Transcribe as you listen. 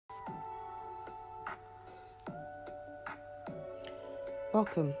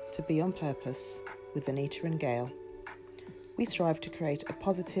Welcome to Be On Purpose with Anita and Gail. We strive to create a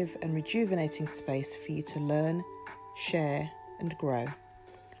positive and rejuvenating space for you to learn, share and grow.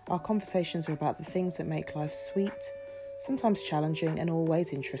 Our conversations are about the things that make life sweet, sometimes challenging and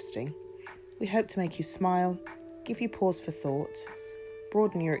always interesting. We hope to make you smile, give you pause for thought,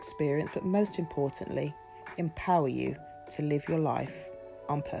 broaden your experience, but most importantly, empower you to live your life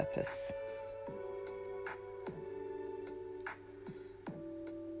on purpose.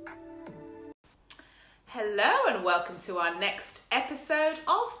 Hello and welcome to our next episode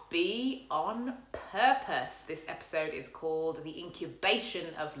of Be On Purpose. This episode is called The Incubation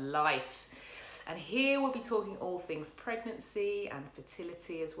of Life. And here we'll be talking all things pregnancy and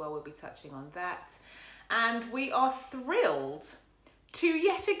fertility as well. We'll be touching on that. And we are thrilled to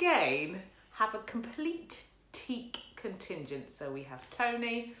yet again have a complete teak contingent. So we have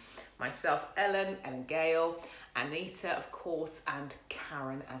Tony, myself, Ellen Gale, Anita, of course, and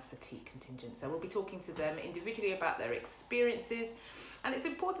Karen as the teak contingent. So we'll be talking to them individually about their experiences. And it's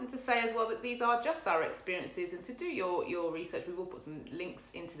important to say as well that these are just our experiences. And to do your research, we will put some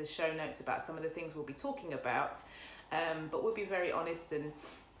links into the show notes about some of the things we'll be talking about. But we'll be very honest and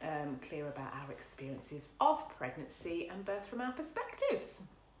clear about our experiences of pregnancy and birth from our perspectives.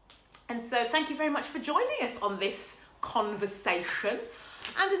 And so thank you very much for joining us on this conversation.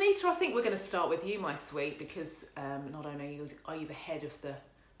 And Anita, I think we're going to start with you, my sweet, because not only are you the head of the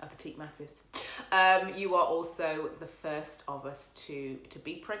Teak Massives, you are also the first of us to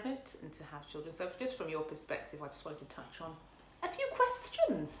be pregnant and to have children. So just from your perspective, I just wanted to touch on a few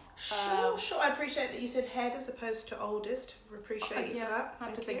questions. Sure. I appreciate that you said head as opposed to oldest. Appreciate you for that. I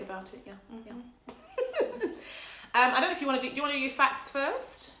had to think about it. Yeah. I don't know if you want to do. Do you want to do your facts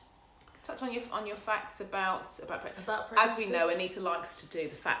first? Touch on your facts about pregnancy. As we know, Anita likes to do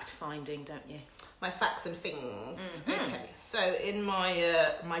the fact finding, don't you? My facts and things. Mm-hmm. Okay, so in my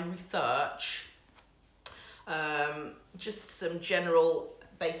research, just some general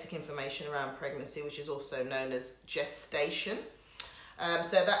basic information around pregnancy, which is also known as gestation.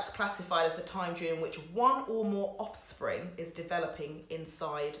 So that's classified as the time during which one or more offspring is developing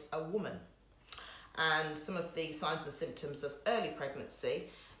inside a woman. And some of the signs and symptoms of early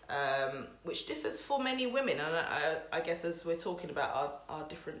pregnancy, which differs for many women, and I guess as we're talking about our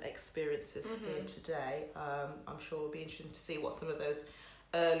different experiences here today, I'm sure it'll be interesting to see what some of those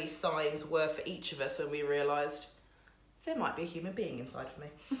early signs were for each of us when we realised there might be a human being inside of me.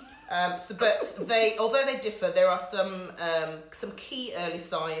 Although they differ, there are some key early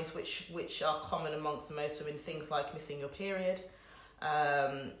signs which are common amongst most women. Things like missing your period,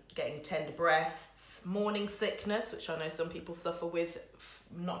 getting tender breasts, morning sickness, which I know some people suffer with,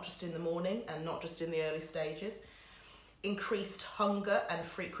 not just in the morning and not just in the early stages, increased hunger and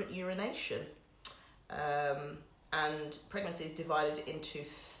frequent urination. And pregnancy is divided into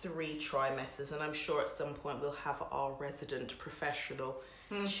 3 trimesters, and I'm sure at some point we'll have our resident professional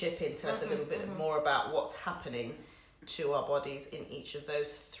chip in, tell us a little bit more about what's happening to our bodies in each of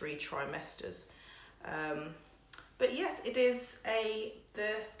those 3 trimesters. But yes,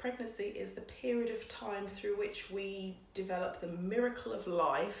 the pregnancy is the period of time through which we develop the miracle of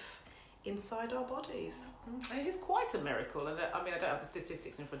life inside our bodies. And it is quite a miracle. And I don't have the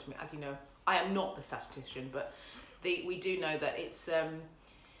statistics in front of me. As you know, I am not the statistician, but we do know that it's a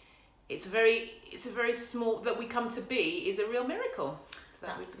very small, that we come to be is a real miracle.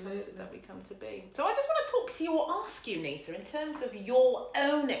 That we come to be. So I just want to talk to you or ask you, Nita, in terms of your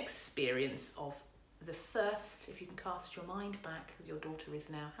own experience of the first, if you can cast your mind back, because your daughter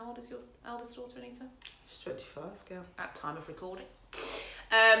is now, how old is your eldest daughter, Anita? She's 25, girl. At time of recording.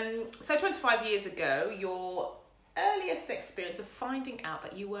 So 25 years ago, your earliest experience of finding out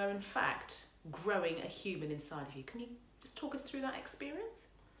that you were in fact growing a human inside of you. Can you just talk us through that experience?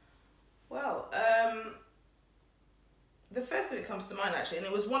 Well, the first thing that comes to mind actually, and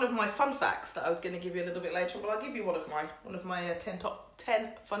it was one of my fun facts that I was going to give you a little bit later, but I'll give you one of my 10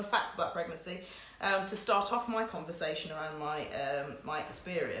 fun facts about pregnancy to start off my conversation around my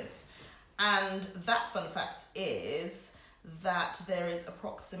experience. And that fun fact is that there is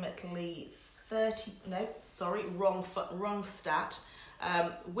approximately wrong stat.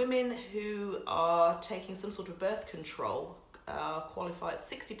 Women who are taking some sort of birth control qualify,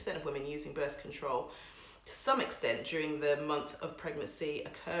 60% of women using birth control to some extent during the month of pregnancy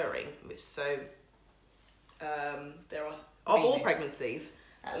occurring, there are, of all pregnancies,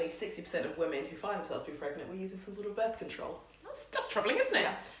 at least 60% of women who find themselves to be pregnant were using some sort of birth control. That's troubling, isn't it?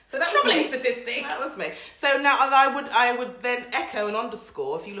 Yeah. So that troubling was statistic. That was me. So now I would then echo and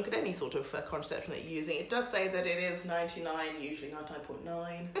underscore, if you look at any sort of contraception that you're using, it does say that it is 99, usually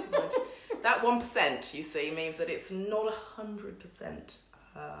 99.9, That 1%, you see, means that it's not 100%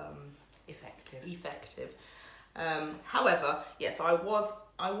 effective. However, yes, I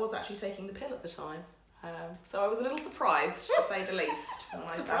was actually taking the pill at the time. So I was a little surprised, to say the least. When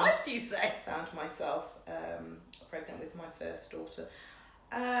you say? Found myself pregnant with my first daughter.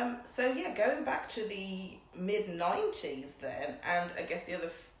 So yeah, going back to the mid-90s then, and I guess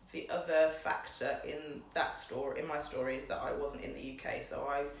the other factor in my story is that I wasn't in the UK, so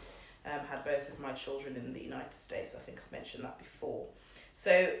I had both of my children in the United States. I think I've mentioned that before.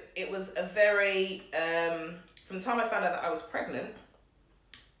 So it was a very, from the time I found out that I was pregnant,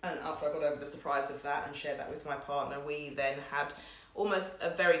 and after I got over the surprise of that and shared that with my partner, we then had almost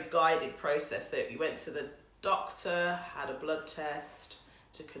a very guided process that we went to the doctor, had a blood test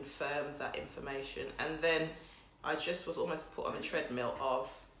to confirm that information, and then I just was almost put on a treadmill of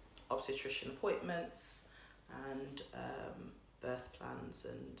obstetrician appointments and birth plans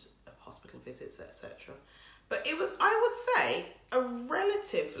and hospital visits, etc. But it was, I would say, a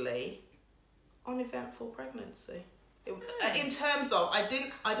relatively uneventful pregnancy. In terms of, I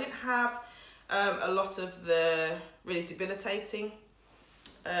didn't have a lot of the really debilitating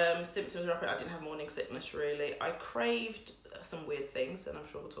symptoms. I didn't have morning sickness really. I craved some weird things, and I'm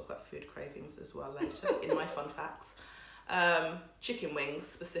sure we'll talk about food cravings as well later in my fun facts. Chicken wings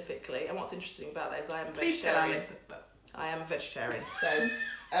specifically, and what's interesting about that is I am a vegetarian. I am a vegetarian, so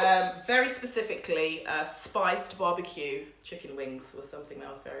very specifically spiced barbecue chicken wings was something that I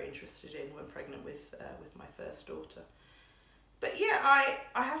was very interested in when pregnant with my first daughter. But yeah,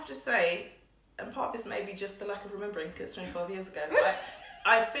 I have to say, and part of this may be just the lack of remembering because 25 years ago,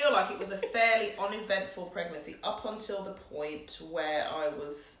 I feel like it was a fairly uneventful pregnancy up until the point where I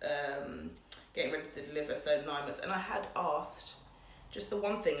was getting ready to deliver, so 9 months, and I had asked just the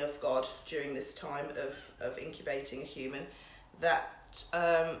one thing of God during this time of incubating a human, that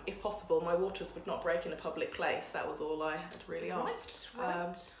if possible my waters would not break in a public place. That was all I had really asked.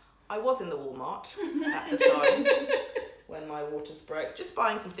 Right. I was in the Walmart at the time when my waters broke, just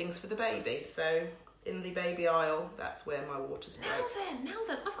buying some things for the baby. So in the baby aisle, that's where my waters broke. Now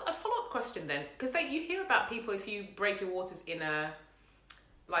then, I've got a follow-up question then, because you hear about people if you break your waters in a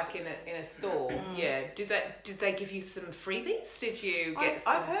store. Yeah, did they give you some freebies? Did you get?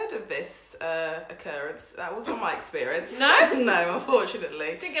 I've heard of this occurrence. That was not my experience. No, no,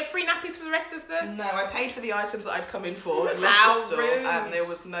 unfortunately. Didn't get free nappies for the rest of them. No, I paid for the items that I'd come in for and left How the store, rude. and there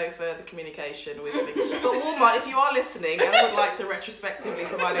was no further communication with me. But Walmart, if you are listening and would like to retrospectively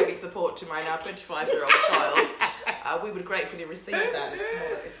provide any support to my now 25-year-old child, we would gratefully receive that.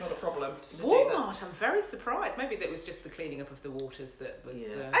 It's not a problem to do that. Walmart, I'm very surprised. Maybe that was just the cleaning up of the waters that was.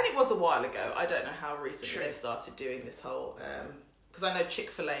 Yeah. And it was a while ago. I don't know how recently they've started doing this whole. Because I know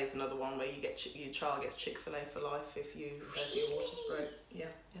Chick-fil-A is another one where your child gets Chick-fil-A for life if your waters broke. Yeah.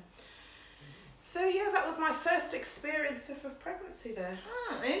 So yeah, that was my first experience of pregnancy there.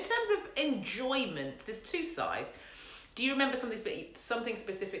 And in terms of enjoyment, there's two sides. Do you remember something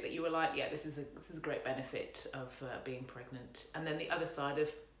specific that you were like, yeah, this is a great benefit of being pregnant, and then the other side of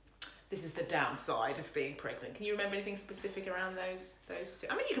this is the downside of being pregnant? Can you remember anything specific around those two?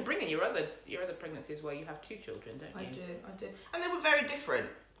 I mean, you can bring in your other pregnancies where you have two children, don't you? I do, and they were very different.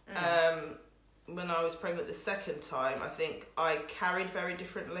 When I was pregnant the second time, I think I carried very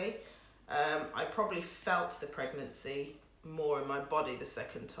differently. I probably felt the pregnancy more in my body the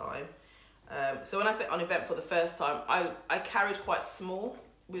second time. So when I say uneventful the first time, I carried quite small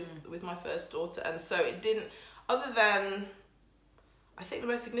with my first daughter, and so it didn't, other than, I think the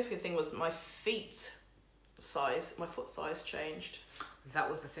most significant thing was my foot size changed. That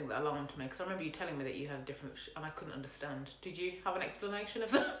was the thing that alarmed me, because I remember you telling me that you had a different, and I couldn't understand. Did you have an explanation of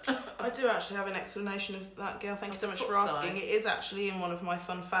that? I do actually have an explanation of that, Gail. Thank you so much for asking. It is actually in one of my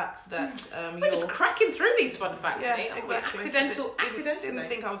fun facts that we're just cracking through these fun facts. Yeah, exactly. Accidentally. Didn't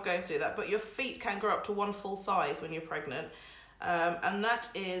think I was going to do that, but your feet can grow up to one full size when you're pregnant, and that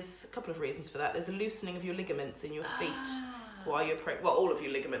is a couple of reasons for that. There's a loosening of your ligaments in your feet while you're pregnant. Well, all of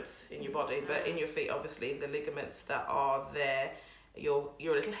your ligaments in your body, but in your feet, obviously, the ligaments that are there. You're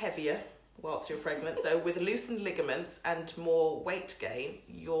a little heavier whilst you're pregnant, so with loosened ligaments and more weight gain,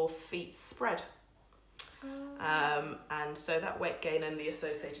 your feet spread. And so that weight gain and the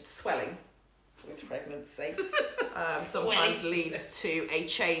associated swelling with pregnancy sometimes leads to a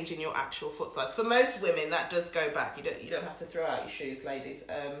change in your actual foot size. For most women, that does go back. You don't have to throw out your shoes, ladies.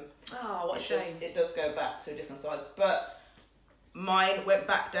 What a shame. It does go back to a different size, but mine went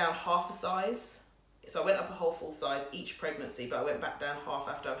back down half a size. So I went up a whole full size each pregnancy, but I went back down half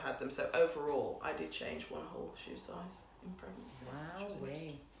after I've had them. So overall, I did change one whole shoe size in pregnancy. Wow.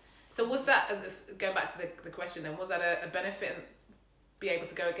 So was that, going back to the question then, was that a benefit be able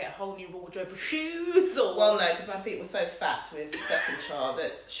to go and get a whole new wardrobe of shoes? Or Well, no, because my feet were so fat with the second child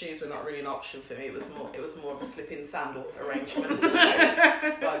that shoes were not really an option for me. It was more of a slip-in sandal arrangement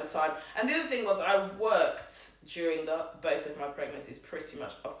by the time. And the other thing was I worked during both of my pregnancies pretty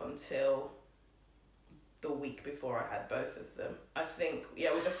much up until the week before I had both of them. I think,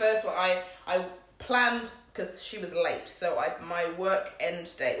 with the first one, I planned, because she was late, so my work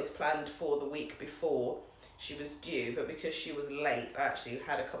end date was planned for the week before she was due, but because she was late, I actually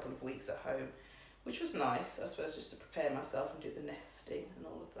had a couple of weeks at home, which was nice, I suppose, just to prepare myself and do the nesting and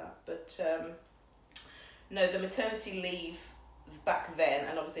all of that. But no, the maternity leave back then,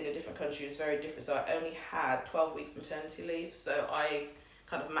 and obviously in a different country, was very different. So I only had 12 weeks maternity leave, so I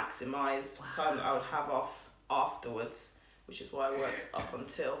kind of maximised the time that I would have off afterwards, which is why I worked up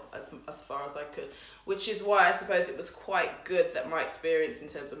until as far as I could, which is why I suppose it was quite good that my experience in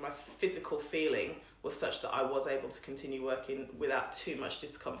terms of my physical feeling was such that I was able to continue working without too much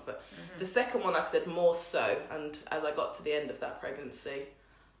discomfort. Mm-hmm. The second one, like I said, more so, and as I got to the end of that pregnancy,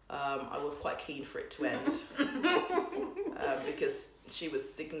 I was quite keen for it to end because she was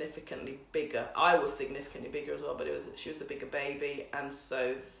significantly bigger. I was significantly bigger as well, but she was a bigger baby, and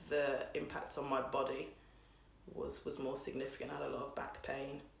so the impact on my body was more significant. I had a lot of back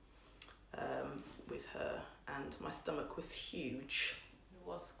pain with her, and my stomach was huge. It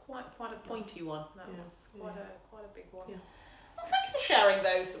was quite a pointy one. That was quite a big one. Yeah. Well, thank you for sharing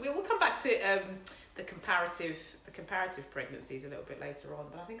those. We'll come back to the comparative pregnancies a little bit later on,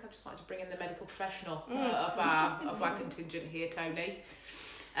 but I think I'd just like to bring in the medical professional of our contingent here, Tony,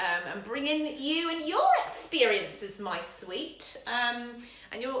 and bring in you and your experiences, my sweet. And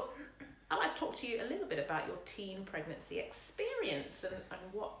I'd like to talk to you a little bit about your teen pregnancy experience and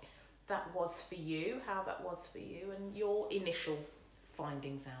what that was for you, how that was for you, and your initial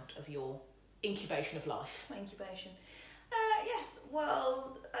findings out of your incubation of life. Incubation. Yes,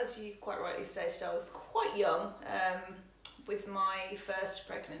 well, as you quite rightly stated, I was quite young with my first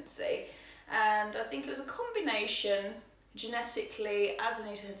pregnancy, and I think it was a combination genetically, as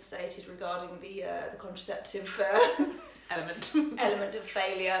Anita had stated, regarding the contraceptive element of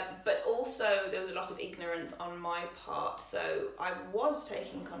failure, but also there was a lot of ignorance on my part. So I was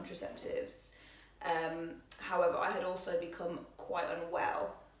taking contraceptives. However, I had also become quite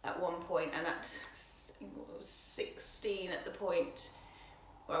unwell at one point, and at I was 16 at the point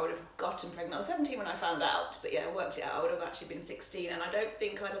where I would have gotten pregnant. I was 17 when I found out, but I worked it out. I would have actually been 16, and I don't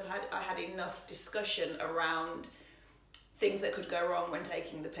think I had enough discussion around things that could go wrong when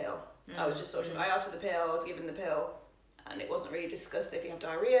taking the pill. I was just I asked for the pill, I was given the pill, and it wasn't really discussed that if you have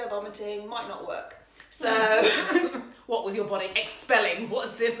diarrhea, vomiting, might not work. So what was your body expelling?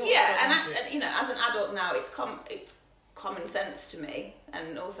 What's it? And as an adult now, it's common sense to me,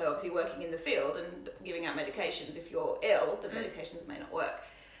 and also obviously working in the field and giving out medications. If you're ill, the medications may not work.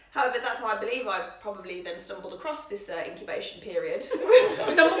 However, that's how I believe I probably then stumbled across this incubation period.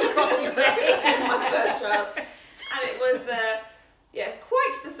 Stumbled across, you say? My first child. And it was,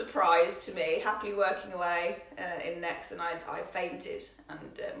 quite the surprise to me, happily working away in Next, and I fainted and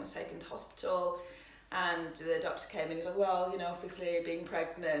was taken to hospital, and the doctor came in and he was like, well, obviously being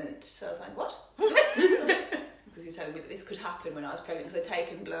pregnant. So I was like, what? Because he was telling me that this could happen when I was pregnant, because they'd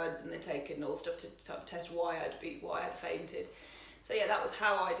taken bloods and they'd taken all stuff to test why I'd fainted. So that was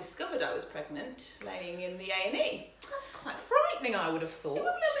how I discovered I was pregnant, laying in the A&E. That's quite frightening, I would have thought. It was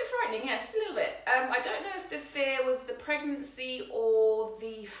a little bit frightening, yes, just a little bit. I don't know if the fear was the pregnancy or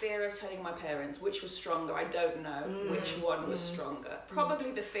the fear of telling my parents, which was stronger. I don't know which one was stronger.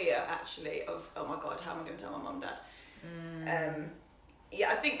 Probably the fear, actually, of, oh my God, how am I going to tell my mum and dad?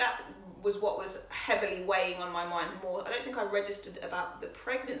 I think that was what was heavily weighing on my mind more. I don't think I registered about the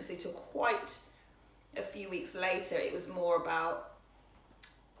pregnancy till quite a few weeks later. It was more about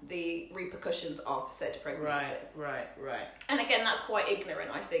the repercussions of said pregnancy. Right. And again, that's quite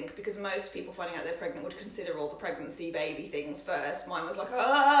ignorant, I think, because most people finding out they're pregnant would consider all the pregnancy baby things first. Mine was like, what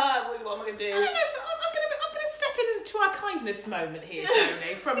am I going to do? I don't know if I'm going to step into our kindness moment here,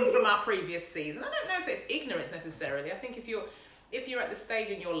 Tony, from our previous season. I don't know if it's ignorance necessarily. I think if you're at the stage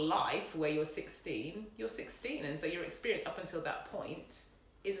in your life where you're 16, and so your experience up until that point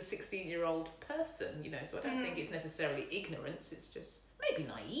is a 16-year-old person, so I don't think it's necessarily ignorance, it's just maybe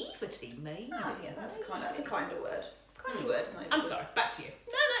naivety, maybe. Oh, yeah, that's a kind of word. Word. I'm sorry, back to you.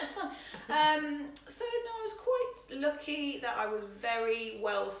 No, it's fine. I was quite lucky that I was very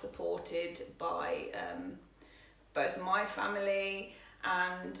well supported by both my family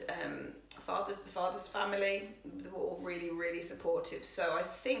and the father's family. They were all really, really supportive. So I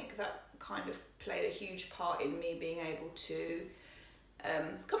think that kind of played a huge part in me being able to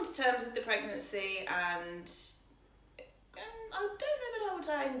come to terms with the pregnancy and don't know that I would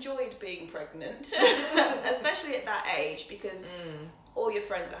say I enjoyed being pregnant, especially at that age, because all your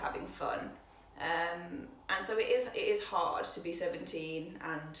friends are having fun. And so it is hard to be 17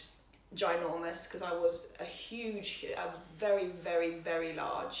 and ginormous, because I was very, very, very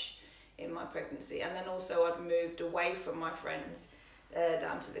large in my pregnancy. And then also I'd moved away from my friends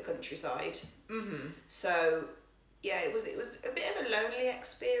down to the countryside. So yeah, it was a bit of a lonely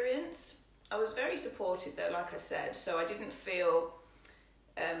experience. I was very supported though, like I said, so I didn't feel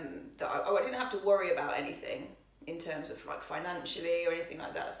that I didn't have to worry about anything in terms of like financially or anything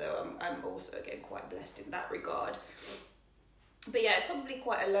like that. So I'm also again quite blessed in that regard. But yeah, it's probably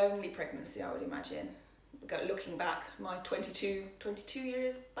quite a lonely pregnancy, I would imagine. Looking back, my 22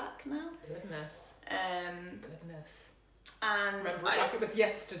 years back now. Goodness. Goodness. And remember it like it was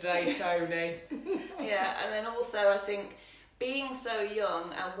yesterday, Tony. Yeah, and then also I think being so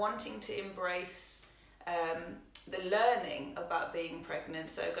young and wanting to embrace the learning about being pregnant,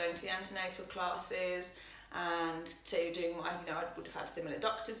 so going to the antenatal classes and to doing I would have had similar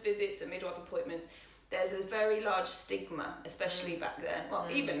doctor's visits and midwife appointments. There's a very large stigma, especially back then. Well,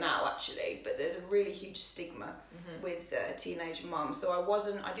 even now actually, but there's a really huge stigma with teenage mums. So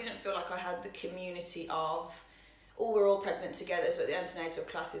I didn't feel like I had the community of, we're all pregnant together. So at the antenatal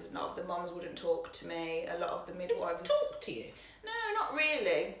classes, none of the mums wouldn't talk to me. A lot of the midwives talk to you. No, not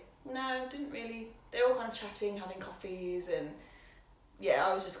really. No, didn't really. They were all kind of chatting, having coffees, and yeah,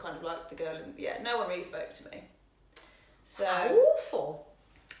 I was just kind of like the girl, and yeah, no one really spoke to me. So awful.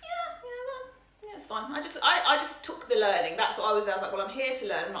 Yeah, it's fine. I just took the learning. That's what I was like, well, I'm here to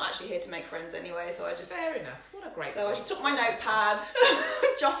learn. I'm not actually here to make friends anyway. So I just fair enough. What a great. So I just took my notepad,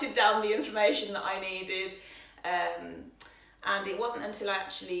 jotted down the information that I needed. And it wasn't until I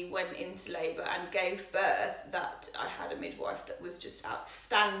actually went into labour and gave birth that I had a midwife that was just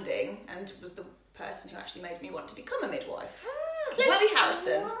outstanding and was the person who actually made me want to become a midwife. Leslie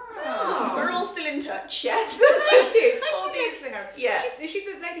Harrison. Wow. We're all still in touch, yes. Thank you. All these, Leslie Harrison. yeah. Is she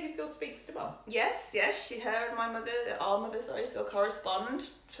the lady who still speaks to Mum? Yes. Her and our mother, still correspond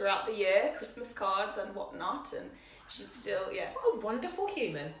throughout the year, Christmas cards and whatnot, and she's still, yeah. What a wonderful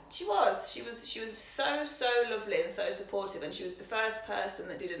human. She was so lovely and so supportive, and she was the first person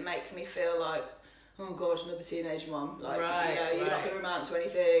that didn't make me feel like, oh God, another teenage mum. Like, you're not going to amount to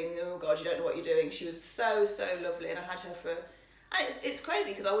anything. Oh God, you don't know what you're doing. She was so lovely, and I had her for, and it's crazy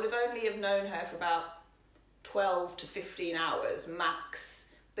because I would have only have known her for about 12 to 15 hours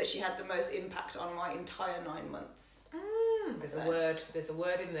max, but she had the most impact on my entire 9 months. There's a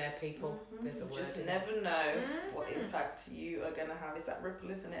word in there, people. There's a word. Just never know what impact you are going to have. It's that ripple,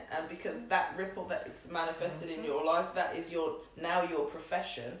 isn't it? And because that ripple that is manifested in your life, that is your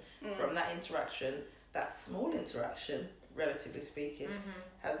profession. From that interaction, that small interaction, relatively speaking,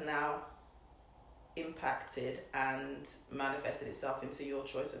 has now impacted and manifested itself into your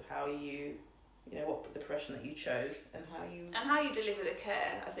choice of how you what the profession that you chose and how you deliver the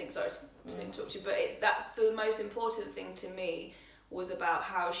care. I think, sorry to interrupt you, but that's the most important thing to me, was about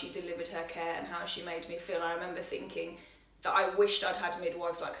how she delivered her care and how she made me feel. I remember thinking that I wished I'd had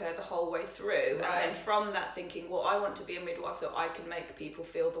midwives like her the whole way through, and then from that thinking, well, I want to be a midwife so I can make people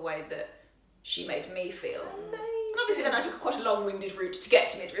feel the way that she made me feel. Amazing. And obviously then I took quite a long-winded route to get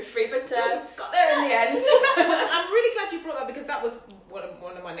to midwifery, but got there in the end. I'm really glad you brought that, because that was one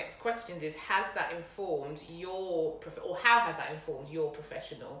of my next questions is, has that informed your, or how has that informed your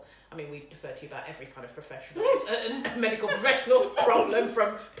professional, I mean, we defer to you about every kind of professional, medical professional problem,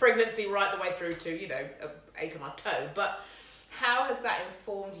 from pregnancy right the way through to, ache on our toe, but how has that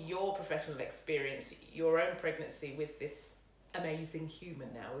informed your professional experience, your own pregnancy with this amazing human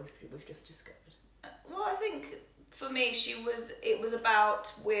now we've just discovered? Well, I think for me, it was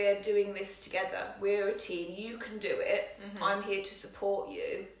about, we're doing this together. We're a team. You can do it. I'm here to support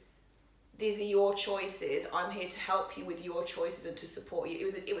you. These are your choices. I'm here to help you with your choices and to support you.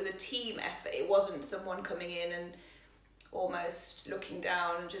 It was a team effort. It wasn't someone coming in and almost looking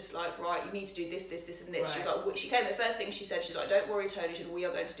down and just like, right, you need to do this, this, this, and this. Right. She came. The first thing she said, she's like, "Don't worry, Tony. We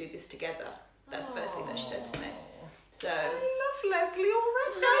are going to do this together." That's the first thing that she said to me. So I love Leslie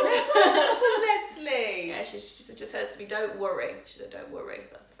already. Wonderful Leslie. Yeah, she just says to me, "Don't worry." She said, "Don't worry."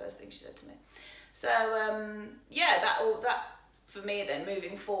 That's the first thing she said to me. So that for me, then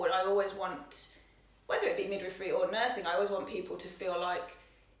moving forward, I always want, whether it be midwifery or nursing, I always want people to feel like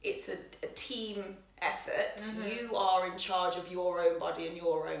it's a team effort. You are in charge of your own body and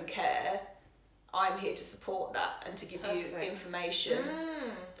your own care. I'm here to support that and to give you information,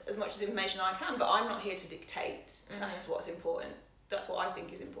 as much as information I can, but I'm not here to dictate. That's what's important. That's what I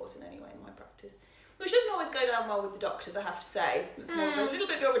think is important anyway in my practice. which doesn't always go down well with the doctors, I have to say. It's more of a little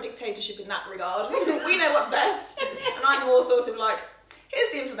bit more of a dictatorship in that regard. We know what's best, and I'm more sort of like,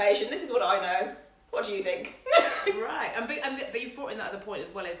 here's the information, this is what I know. What do you think? Right, and you've brought in that other point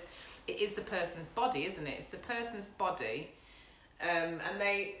as well, as it is the person's body, isn't it? It's the person's body, and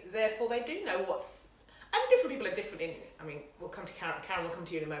they do know what's. And different people are different in. I mean, we'll come to Karen. Karen will come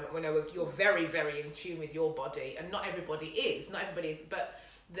to you in a moment. We know you're very, very in tune with your body, and not everybody is. Not everybody is, but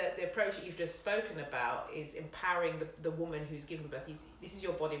the approach that you've just spoken about is empowering the woman who's giving birth. This is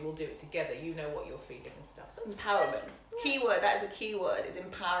your body. We'll do it together. You know what you're feeling and stuff. So Empowerment. Keyword. That is a key word. Is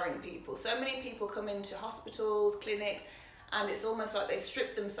empowering people. So many people come into hospitals, clinics, and it's almost like they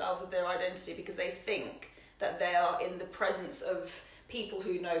strip themselves of their identity because they think that they are in the presence of people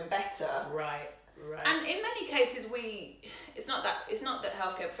who know better. Right. And in many cases, it's not that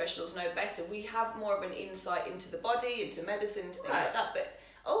healthcare professionals know better. We have more of an insight into the body, into medicine, into things like that. But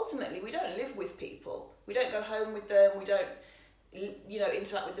ultimately, we don't live with people. We don't go home with them. We don't,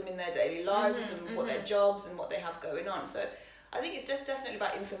 interact with them in their daily lives and what their jobs and what they have going on. So I think it's just definitely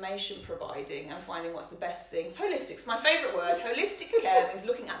about information providing and finding what's the best thing. Holistics, my favourite word. Holistic care means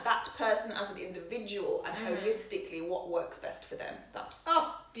looking at that person as an individual and holistically what works best for them.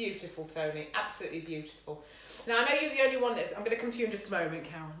 Beautiful, Tony. Absolutely beautiful. Now, I know you're the only one I'm going to come to you in just a moment,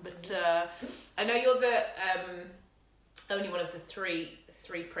 Karen, but I know you're the only one of the three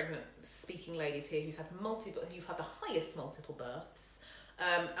pregnant speaking ladies here you've had the highest multiple births.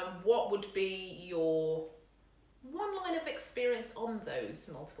 And what would be your one line of experience on those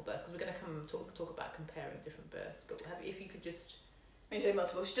multiple births? Because we're going to come and talk about comparing different births, but if you could just... When you say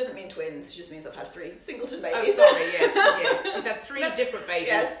multiple, she doesn't mean twins, she just means I've had 3 singleton babies. Oh, sorry, yes. She's had 3 different babies.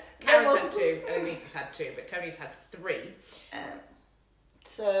 Yes. Karen's had 2, and Anita's had 2, but Tony's had 3.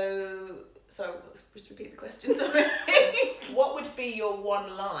 Just repeat the question, sorry. What would be your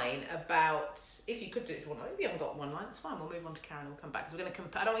one line about, if you could do it, if you haven't got one line, that's fine, we'll move on to Karen and we'll come back, because we're going to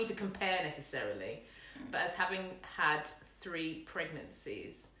compare. I don't want you to compare necessarily, but as having had 3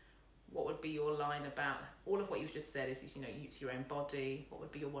 pregnancies, what would be your line about all of what you've just said? It's it's your own body. What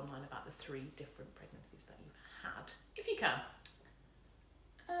would be your one line about the 3 different pregnancies that you've had, if you can?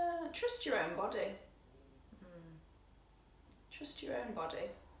 Trust your own body. Trust your own body.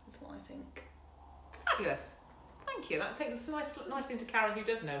 That's what I think. Fabulous. Thank you. That takes us nice into Karen, who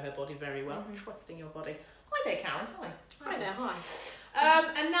does know her body very well. Trusting your body. Hi there, Karen. Hi. Hi there. Hi.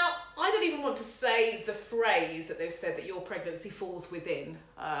 And now, I don't even want to say the phrase that they've said that your pregnancy falls within.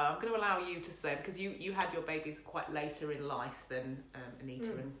 I'm going to allow you to say, because you had your babies quite later in life than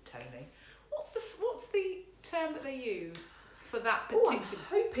Anita and Tony. What's the term that they use for that particular... I'm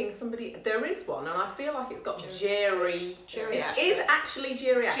hoping there is one, and I feel like it's got geriatric. Geriatric. It is actually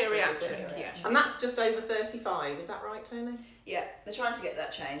geriatric. Geriatric, yeah. And that's just over 35, is that right, Tony? Yeah, they're trying to get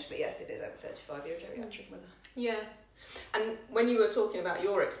that changed, but yes, it is over 35 year geriatric mother. Yeah. And when you were talking about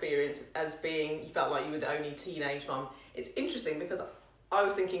your experience as being, you felt like you were the only teenage mum, it's interesting because I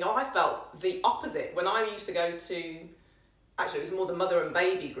was thinking, I felt the opposite. When I used to go to, actually it was more the mother and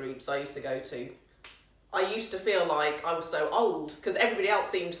baby groups I used to go to, I used to feel like I was so old because everybody else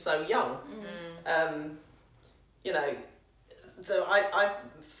seemed so young. So I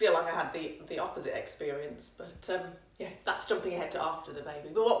feel like I had the opposite experience, but that's jumping ahead to after the baby.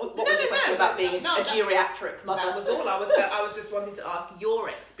 But what was your question about being a geriatric mother? That was all. I was just wanting to ask your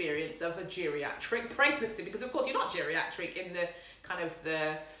experience of a geriatric pregnancy, because of course you're not geriatric in the kind of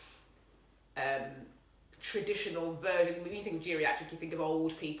the traditional version. When you think of geriatric, you think of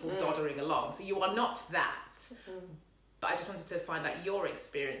old people doddering along. So you are not that. But I just wanted to find out your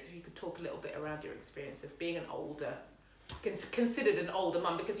experience. If you could talk a little bit around your experience of being considered an older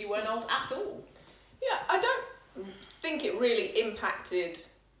mum, because you weren't old at all. Yeah, I don't think it really impacted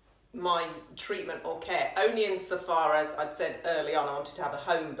my treatment or care, only insofar as I'd said early on I wanted to have a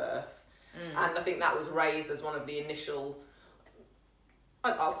home birth, and I think that was raised as one of the initial,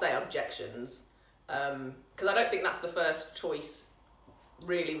 I'll say, objections, because I don't think that's the first choice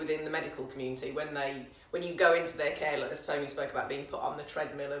really within the medical community when you go into their care, as Tony spoke about, being put on the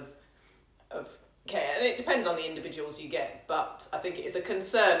treadmill of care, and it depends on the individuals you get, but I think it is a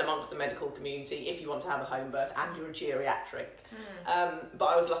concern amongst the medical community if you want to have a home birth and you're a geriatric. But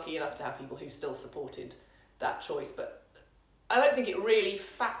I was lucky enough to have people who still supported that choice, but I don't think it really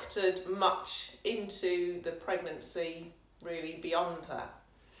factored much into the pregnancy really beyond that.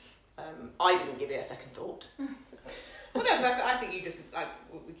 I didn't give it a second thought. Well, no, because I think you just, like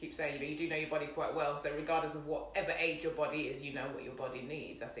we keep saying, you do know your body quite well, so regardless of whatever age your body is, you know what your body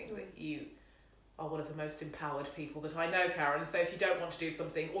needs. I think that you are one of the most empowered people that I know, Karen, so if you don't want to do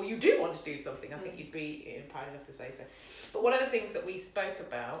something, or you do want to do something, I think you'd be empowered enough to say so. But one of the things that we spoke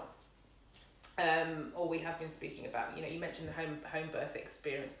about or we have been speaking about, you mentioned the home birth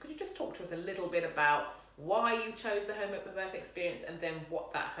experience. Could you just talk to us a little bit about why you chose the home birth experience, and then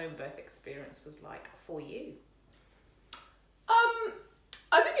what that home birth experience was like for you?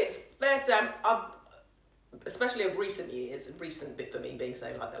 I think it's fair to say, especially of recent years, recent bit for me being,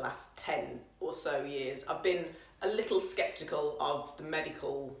 say, like the last 10 or so years, I've been a little sceptical of the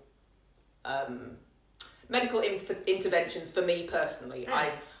medical interventions for me personally.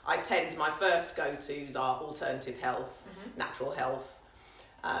 I tend, my first go-tos are alternative health, natural health,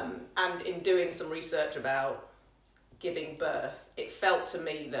 and in doing some research about giving birth, it felt to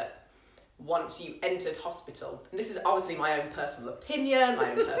me that once you entered hospital, and this is obviously my own personal opinion,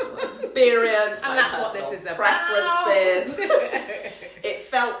 my own personal experience, and that's what this is about. Preferences. It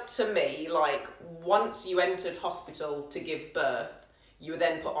felt to me like once you entered hospital to give birth, you were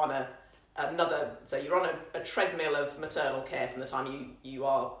then put on so you're on a treadmill of maternal care from the time you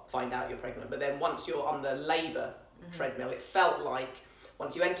find out you're pregnant, but then once you're on the labour treadmill, it felt like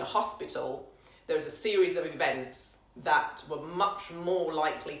once you enter hospital, there was a series of events that were much more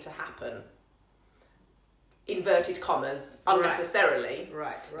likely to happen, inverted commas, unnecessarily,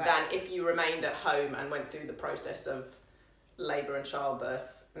 than if you remained at home and went through the process of labour and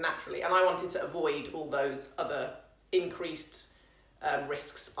childbirth naturally. And I wanted to avoid all those other increased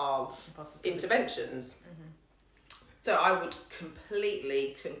risks of interventions. So I would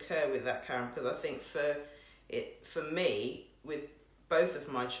completely concur with that, Karen, because I think for me, with both of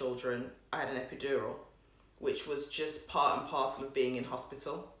my children, I had an epidural, which was just part and parcel of being in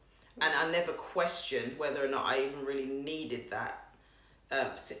hospital. And I never questioned whether or not I even really needed that,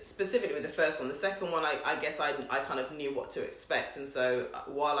 specifically with the first one. The second one, I guess I kind of knew what to expect. And so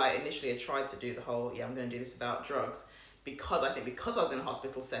while I initially had tried to do the whole, I'm going to do this without drugs, because I was in a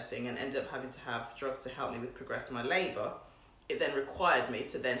hospital setting and ended up having to have drugs to help me with progressing my labour, it then required me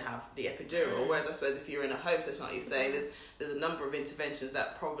to then have the epidural. Whereas I suppose if you're in a home setting, like you say, there's a number of interventions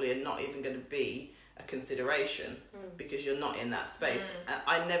that probably are not even going to be a consideration because you're not in that space. And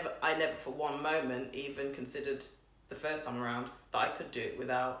I never for one moment even considered the first time around that I could do it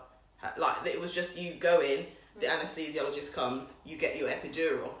without, it was just you go in, the anaesthesiologist comes, you get your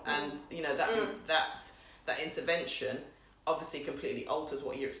epidural, and that intervention obviously completely alters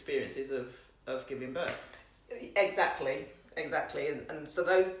what your experience is of giving birth. Exactly. And so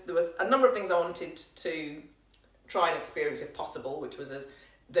there was a number of things I wanted to try and experience if possible, which was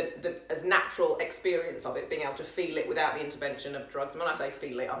as natural experience of it, being able to feel it without the intervention of drugs. And when I say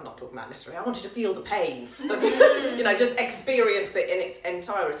feel it, I'm not talking about necessarily, I wanted to feel the pain, but just experience it in its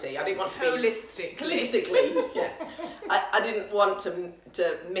entirety. I didn't want to holistically, yeah. I didn't want to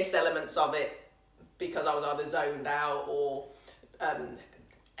miss elements of it because I was either zoned out or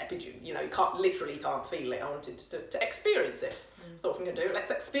can't feel it. I wanted to experience it. Thought we can do it. Let's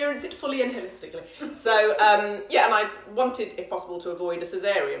experience it fully and holistically. So and I wanted, if possible, to avoid a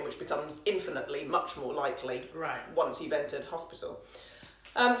cesarean, which becomes infinitely much more likely once you've entered hospital.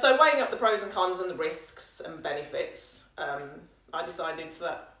 So weighing up the pros and cons and the risks and benefits, I decided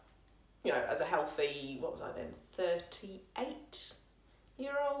that, as a healthy,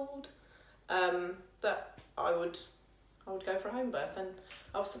 38-year-old, that I would go for a home birth, and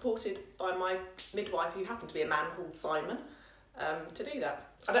I was supported by my midwife, who happened to be a man called Simon, to do that.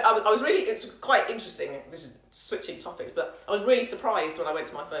 I was really, it's quite interesting, this is switching topics, but I was really surprised when I went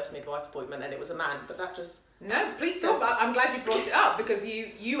to my first midwife appointment and it was a man, but that just... No, please talk. I'm glad you brought it up, because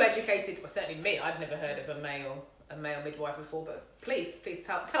you educated, well, certainly me, I'd never heard of a male midwife before, but please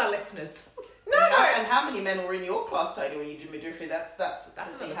tell our listeners. And how many men were in your class, Tony, when you did midwifery? That's to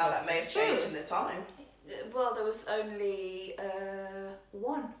see how that may have changed in the time. Well, there was only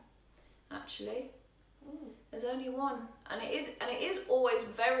one, actually. There's only one, and it is always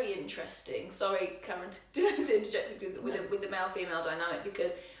very interesting. Sorry, Cameron, to interject with the male-female dynamic,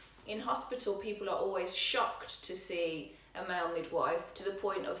 because in hospital people are always shocked to see a male midwife, to the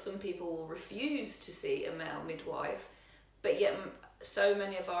point of some people will refuse to see a male midwife, but yet so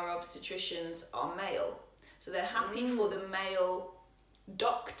many of our obstetricians are male, so they're happy for the male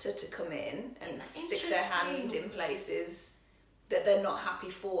doctor to come in and stick their hand in places that they're not happy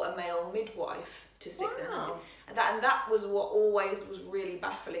for a male midwife to stick their hand in. And that was what always was really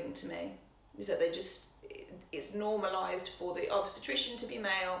baffling to me, is that it's normalised for the obstetrician to be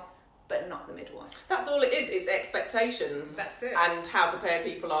male, but not the midwife. That's all it is, it's expectations. That's it. And how prepared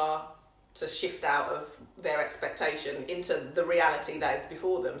people are to shift out of their expectation into the reality that is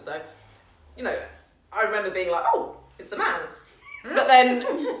before them. So, I remember being like, oh, it's a man. But then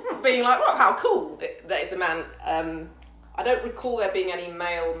being like, well, how cool that it's a man. I don't recall there being any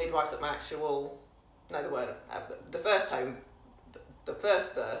male midwives at my actual... No, there weren't. The first home the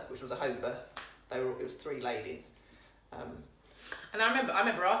first birth, which was a home birth, it was 3 ladies. And I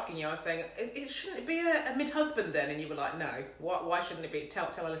remember asking you, I was saying, shouldn't it be a mid-husband then? And you were like, no. Why shouldn't it be? Tell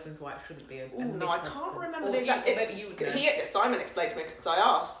our listeners why it shouldn't be a mid-husband. No, I can't remember or the exact. maybe you would know. Simon explained to me because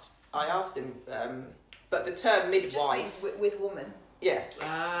I asked him, but the term midwife just means with woman. Yeah.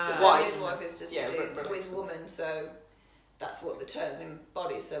 The term Wife. midwife is just with woman, so that's what the term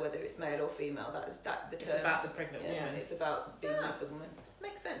embodies. So whether it's male or female, the term. It's about the pregnant woman. And it's about being with the woman.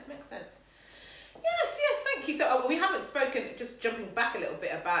 Makes sense. Yes, thank you. So we haven't spoken, just jumping back a little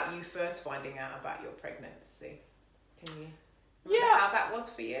bit, about you first finding out about your pregnancy. Can you remember how that was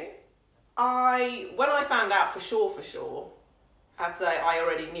for you? When I found out for sure, I'd say I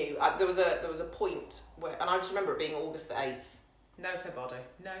already knew. There was a point where, and I just remember it being August the 8th. Knows her body.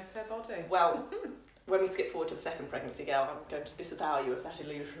 Well, when we skip forward to the second pregnancy, girl, I'm going to disavow you of that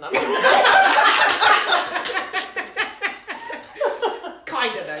illusion.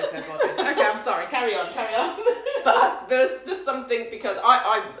 Kind of knows her body. Okay, I'm sorry. Carry on. But there's just something, because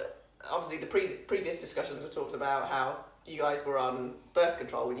I obviously the previous discussions have talked about how you guys were on birth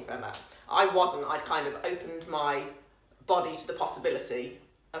control when you found out. I wasn't. I'd kind of opened my body to the possibility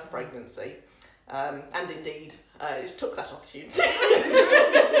of pregnancy, and indeed took that opportunity.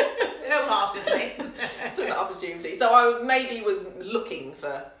 Wholeheartedly. Took that opportunity. So I maybe was looking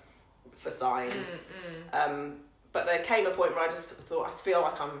for signs. But there came a point where I just thought, I feel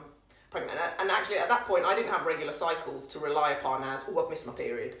like I'm pregnant. And actually, at that point, I didn't have regular cycles to rely upon as, I've missed my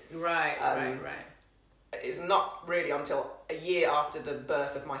period. Right. It's not really until a year after the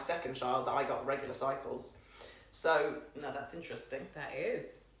birth of my second child that I got regular cycles. So... No, that's interesting. That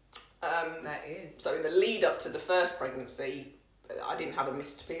is. So in the lead up to the first pregnancy, I didn't have a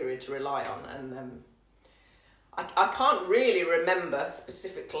missed period to rely on. And I can't really remember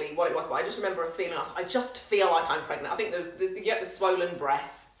specifically what it was, but I just remember a feeling, I just feel like I'm pregnant. I think you get the swollen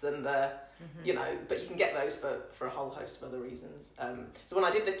breasts and the, but you can get those for a whole host of other reasons. So when I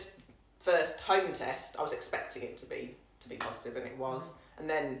did the first home test, I was expecting it to be positive, and it was. And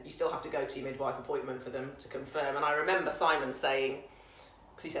then you still have to go to your midwife appointment for them to confirm. And I remember Simon saying,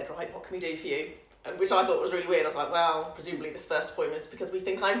 because he said, right, what can we do for you? Which I thought was really weird. I was like, well, presumably this first appointment is because we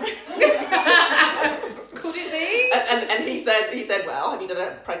think I'm pregnant. Could it be? And he said, well, have you done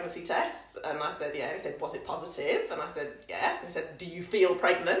a pregnancy test? And I said, yeah. And he said, was it positive? And I said, yes. And he said, do you feel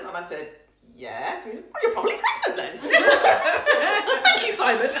pregnant? And I said, yes. And he said, well, you're probably pregnant then. Thank you,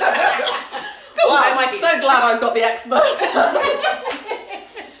 Simon. I'm so glad I've got the expert.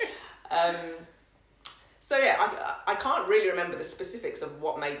 So yeah, I can't really remember the specifics of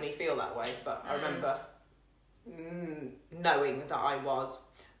what made me feel that way, but I remember knowing that I was.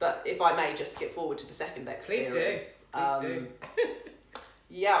 But if I may just skip forward to the second experience. Please do.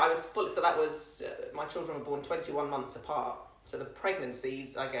 Yeah, I was full. So that was my children were born 21 months apart. So the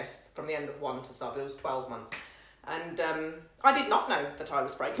pregnancies, I guess, from the end of one to the start, it was 12 months. And I did not know that I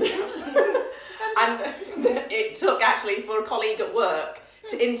was pregnant. And it took actually for a colleague at work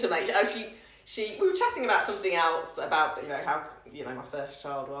to intimate. We were chatting about something else, about how my first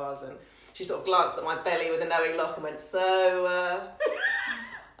child was, and she sort of glanced at my belly with a knowing look and went, so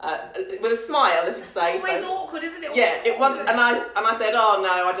with a smile, as you say. It's always awkward, isn't it? Yeah, it was, and I said, oh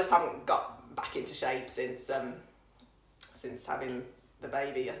no, I just haven't got back into shape since having the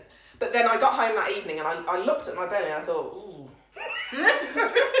baby. But then I got home that evening and I looked at my belly and I thought, ooh,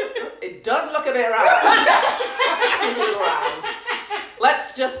 it does look a bit round.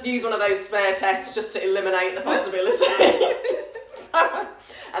 Let's just use one of those spare tests just to eliminate the possibility.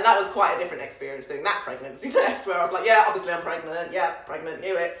 And that was quite a different experience doing that pregnancy test, where I was like, yeah, obviously I'm pregnant. Yeah, pregnant,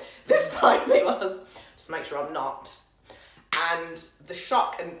 knew it. This time it was, just make sure I'm not. And the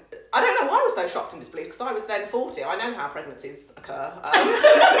shock, and I don't know why I was so shocked and disbelieved, because I was then 40. I know how pregnancies occur. But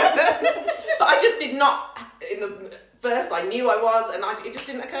I just did not, in the first I knew I was, and it just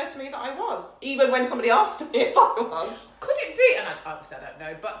didn't occur to me that I was, even when somebody asked me if I was. Could it be, and obviously I don't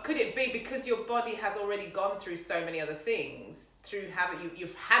know, but could it be because your body has already gone through so many other things, through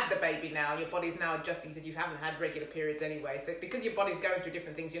you've had the baby now, your body's now adjusting to, you haven't had regular periods anyway, so because your body's going through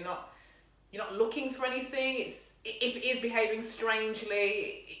different things, you're not looking for anything. If it is behaving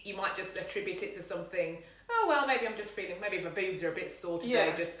strangely, you might just attribute it to something. Oh well, maybe I'm just feeling, maybe my boobs are a bit sore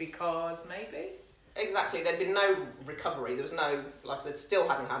today, just because, maybe. Exactly, there'd been no recovery. There was no, like I said, still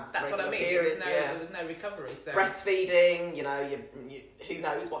hadn't had. That's what I mean. Periods, there was no recovery. So breastfeeding, you who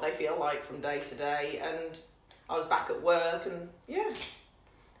knows what they feel like from day to day, and I was back at work, and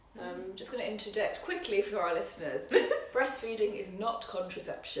just going to interject quickly for our listeners. Breastfeeding is not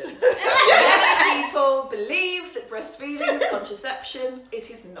contraception. Many people believe that breastfeeding is contraception. It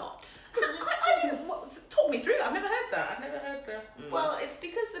is not. I didn't. Talk talk me through that. I've never heard that. I've never heard that. Well, it's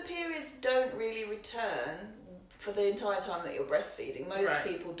because the periods don't really return for the entire time that you're breastfeeding. Most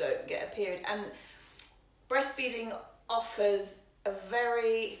people don't get a period, and breastfeeding offers a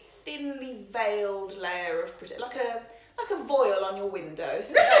very thinly veiled layer of protection, like a voil on your window.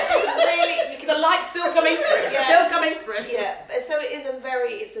 So that doesn't really. You can The light's still coming through. Yeah. Still coming through. Yeah, so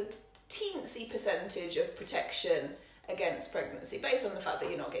it's a teensy percentage of protection against pregnancy based on the fact that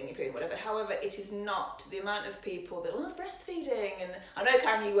you're not getting your period, whatever. However, it is not the amount of people that, it's breastfeeding, and I know,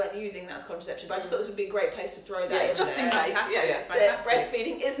 Karen, you weren't using that as contraception, but I just thought this would be a great place to throw that in just there. in case. Fantastic. That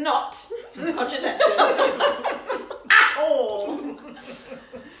breastfeeding is not contraception At all.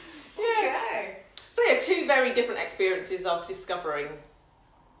 Okay. So yeah, two very different experiences of discovering.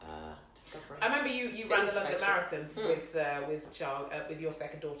 I remember you ran the London Information. Marathon with your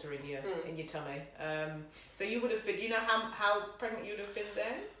second daughter in your tummy. So you would have been. Do you know how pregnant you would have been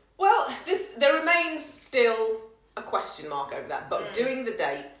then? Well, there remains still a question mark over that. But doing the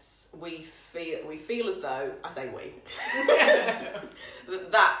dates, we feel as though, I say we,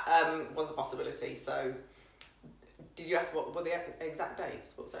 that was a possibility. So, did you ask what were the exact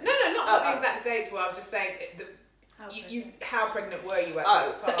dates? What was that? No, not the exact dates. Well, I was just saying how pregnant were you at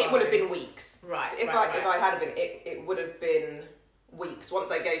that so time? it would have been weeks. Right. So if I had been, it would have been weeks. Once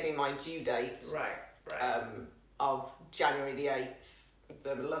they gave me my due date, of January the 8th,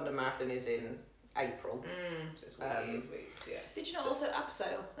 the London Marathon is in April. So it's weeks. Yeah. Did you not also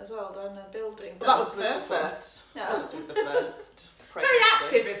abseil as well down a building? That was with the first. No. That was with the first. Very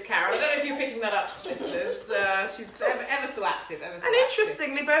pregnancy. active is Carol. I don't know if you're picking that up, listeners. She's ever so active. And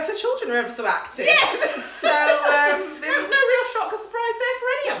interestingly, both her children are ever so active. Yes! So, no real shock or surprise there for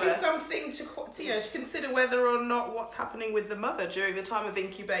any of us. something to consider whether or not what's happening with the mother during the time of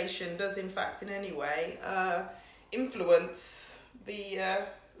incubation does, in fact, in any way influence the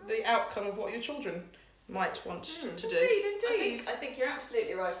outcome of what your children might want to do. Indeed. I think you're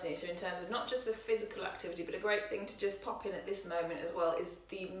absolutely right, Anita, in terms of not just the physical activity, but a great thing to just pop in at this moment as well is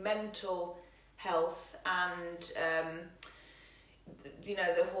the mental health and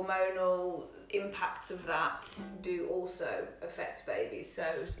the hormonal impacts of that do also affect babies.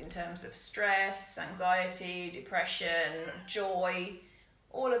 So in terms of stress, anxiety, depression, joy,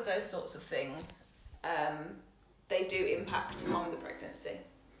 all of those sorts of things, they do impact on the pregnancy.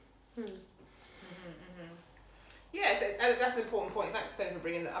 Yes, that's an important point. Thanks, Tony, for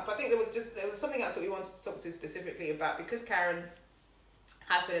bringing that up. I think there was something else that we wanted to talk to specifically about, because Karen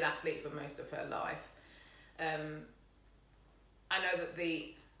has been an athlete for most of her life. I know that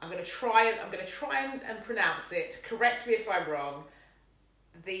I'm going to try and pronounce it. Correct me if I'm wrong.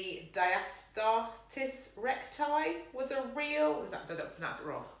 The diastasis recti was a real. Did I pronounce it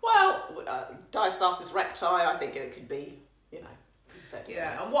wrong? Well, diastasis recti, I think it could be,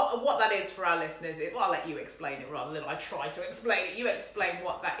 Yeah, and what that is for our listeners, I'll let you explain it rather than I try to explain it. You explain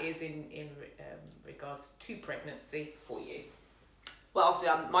what that is in regards to pregnancy for you. Well, obviously,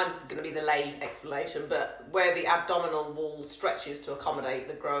 mine's going to be the lay explanation, but where the abdominal wall stretches to accommodate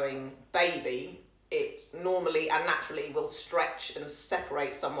the growing baby, it normally and naturally will stretch and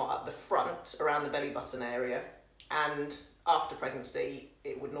separate somewhat at the front around the belly button area, and after pregnancy,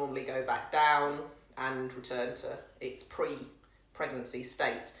 it would normally go back down and return to its pre-pregnancy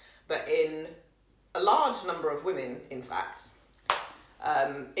state. But in a large number of women, in fact,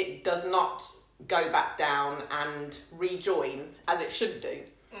 it does not go back down and rejoin as it should do.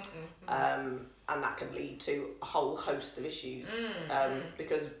 And that can lead to a whole host of issues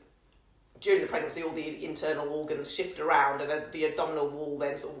because during the pregnancy all the internal organs shift around and the abdominal wall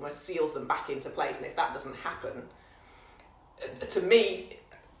then sort of almost seals them back into place, and if that doesn't happen, to me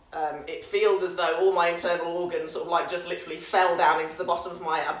it feels as though all my internal organs sort of like just literally fell down into the bottom of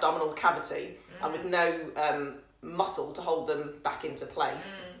my abdominal cavity and with no muscle to hold them back into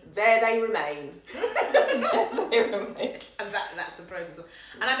place. There they remain. And that's the process.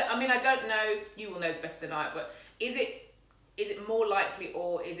 And I don't know, you will know better than I, but is it more likely,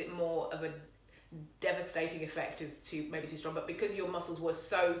 or is it more of a devastating effect is maybe too strong, but because your muscles were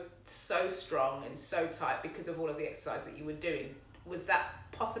so strong and so tight because of all of the exercise that you were doing, was that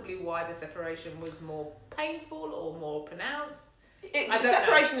possibly why the separation was more painful or more pronounced? The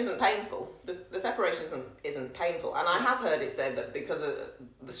separation isn't painful. The separation isn't painful, and I have heard it said that because of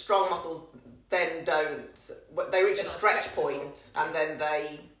the strong muscles then they reach a stretch point, and then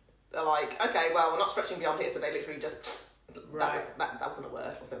they're like, okay, well, we're not stretching beyond here, so they literally just that wasn't a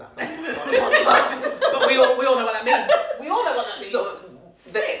word, so that's not. But we all know what that means. We all know what that means. So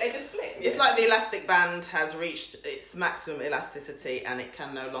split. They just split. It's like the elastic band has reached its its maximum elasticity and it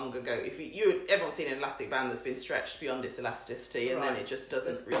can no longer go. If everyone's seen an elastic band that's been stretched beyond its elasticity, and then it just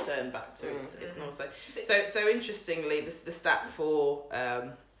doesn't return back to its normal. So interestingly, the stat for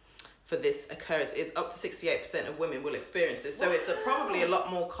this occurrence is up to 68% of women will experience this. So it's probably a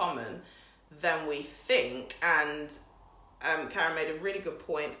lot more common than we think. And Karen made a really good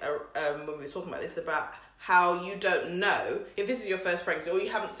point when we were talking about this, about how you don't know if this is your first pregnancy, or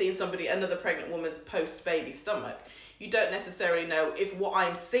you haven't seen another pregnant woman's post-baby stomach. You don't necessarily know if what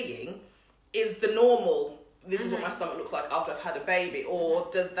I'm seeing is the normal. This is what my stomach looks like after I've had a baby, or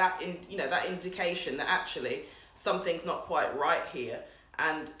does that that indication that actually something's not quite right here.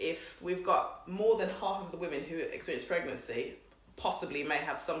 And if we've got more than half of the women who experience pregnancy possibly may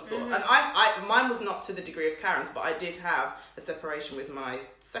have some sort of, and mine was not to the degree of Karen's, but I did have a separation with my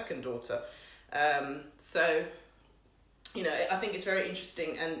second daughter. So, I think it's very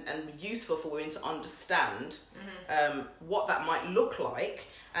interesting and useful for women to understand what that might look like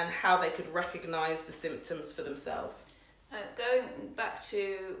and how they could recognise the symptoms for themselves. Going back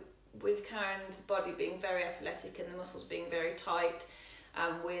to, with Karen's body being very athletic and the muscles being very tight,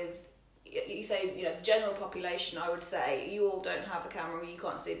 with, you say, the general population, I would say, you all don't have a camera, you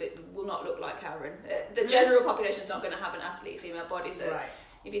can't see, but will not look like Karen. The general population is not going to have an athlete female body, so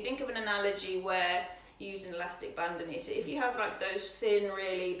if you think of an analogy where you use an elastic band in it, if you have like those thin,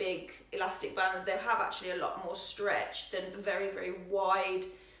 really big elastic bands, they'll have actually a lot more stretch than the very, very wide,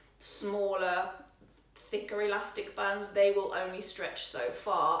 smaller, thicker elastic bands. They will only stretch so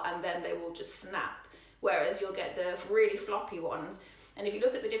far and then they will just snap, whereas you'll get the really floppy ones. And if you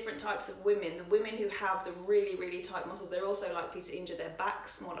look at the different types of women, the women who have the really, really tight muscles, they're also likely to injure their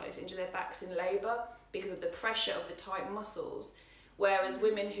backs, more likely to injure their backs in labour because of the pressure of the tight muscles. Whereas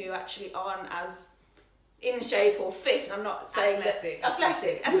women who actually aren't as in shape or fit, and I'm not saying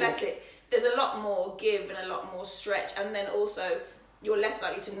athletic, there's a lot more give and a lot more stretch, and then also you're less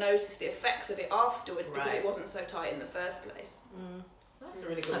likely to notice the effects of it afterwards because it wasn't so tight in the first place. That's a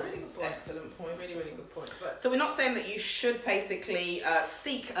really good point. Excellent point. Really, really good point. So we're not saying that you should basically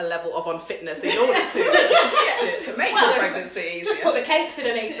seek a level of unfitness in order to make your pregnancy easier. Just put the cakes in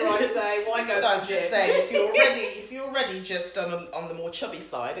Anita, I say. Why go to the gym? Just saying, if you're already just on the more chubby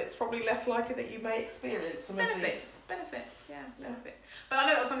side, it's probably less likely that you may experience some benefits. Benefits. But I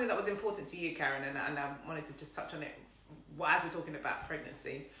know that was something that was important to you, Karen, and I wanted to just touch on it as we're talking about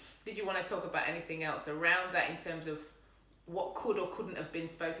pregnancy. Did you want to talk about anything else around that in terms of what could or couldn't have been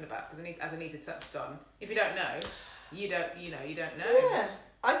spoken about? Because as Anita touched on, if you don't know, you don't know. Yeah,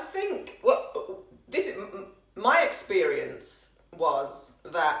 I think this is my experience was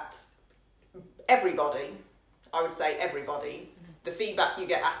that everybody, the feedback you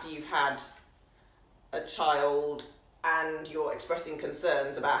get after you've had a child and you're expressing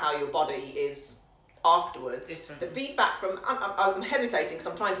concerns about how your body is afterwards, different. The feedback from, I'm hesitating because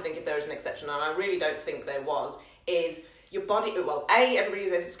I'm trying to think if there is an exception, and I really don't think there was, is your body, everybody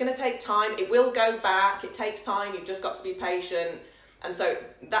says it's going to take time, it will go back, it takes time, you've just got to be patient. And so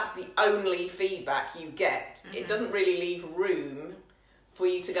that's the only feedback you get. It doesn't really leave room for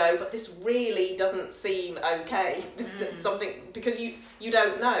you to go, but this really doesn't seem okay. This is something, because you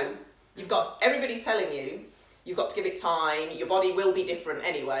don't know. Everybody's telling you, you've got to give it time, your body will be different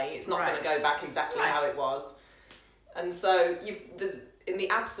anyway, it's not going to go back exactly how it was. And so in the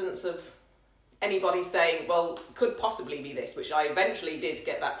absence of anybody saying, well, could possibly be this, which I eventually did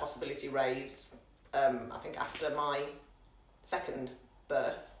get that possibility raised, I think after my second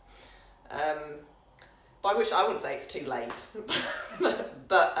birth, by which I wouldn't say it's too late,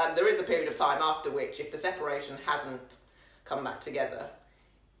 but there is a period of time after which, if the separation hasn't come back together,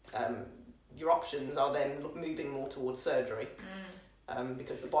 your options are then moving more towards surgery.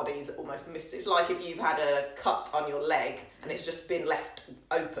 Because the body's almost missed. It's like if you've had a cut on your leg and it's just been left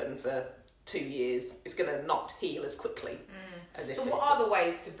open for 2 years, it's going to not heal as quickly as if. So what are the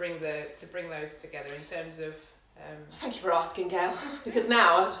ways to bring those together in terms of? Thank you for asking, Gail. Because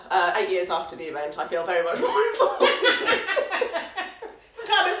now, 8 years after the event, I feel very much more informed. Some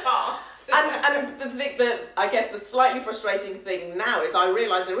time has passed. And the thing that I guess the slightly frustrating thing now is I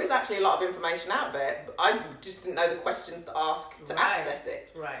realise there is actually a lot of information out there, but I just didn't know the questions to ask to access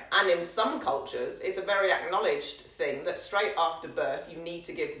it. Right. And in some cultures, it's a very acknowledged thing that straight after birth you need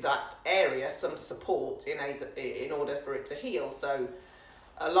to give that area some support in order for it to heal. So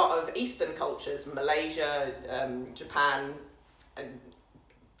a lot of Eastern cultures, Malaysia, Japan,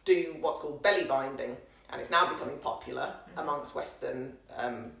 do what's called belly binding, and it's now becoming popular amongst Western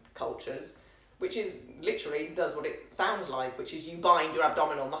cultures, which is literally does what it sounds like, which is you bind your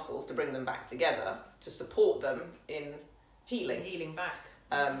abdominal muscles to bring them back together to support them in healing. Healing back.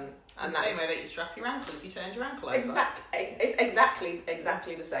 And Same that's way that you strap your ankle if you turned your ankle over. it's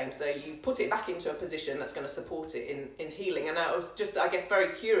exactly the same. So you put it back into a position that's going to support it in healing. And I was just, I guess,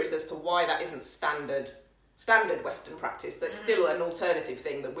 very curious as to why that isn't standard Western practice. That's still an alternative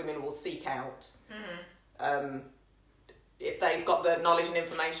thing that women will seek out if they've got the knowledge and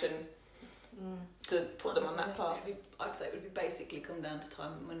information to put them on that path. I'd say it would be basically come down to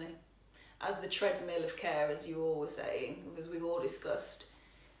time and money. As the treadmill of care, as you all were saying, as we've all discussed,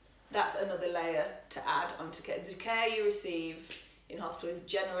 that's another layer to add onto care. The care you receive in hospital is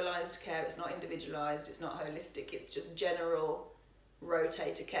generalised care. It's not individualised. It's not holistic. It's just general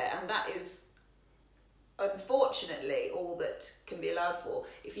rotator care. And that is, unfortunately, all that can be allowed for.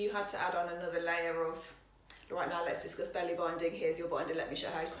 If you had to add on another layer of, right now, let's discuss belly binding. Here's your binder. Let me show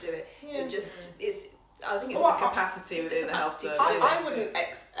how to do it. It just is. I think it's Or the capacity within the health service. I wouldn't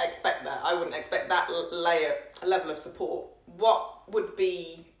expect that. I wouldn't expect that level of support. What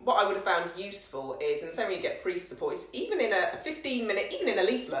I would have found useful is, and the same way you get priest support, is even in a 15-minute, even in a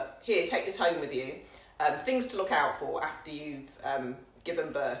leaflet, here, take this home with you, things to look out for after you've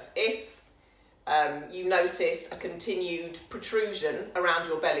given birth. If you notice a continued protrusion around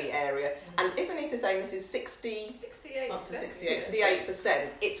your belly area, and if Anita's saying this is 68%,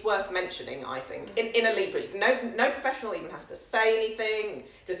 it's worth mentioning, I think, in a leaflet. No professional even has to say anything.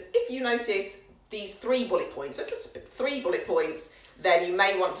 Just if you notice these 3 bullet points, just 3 bullet points, then you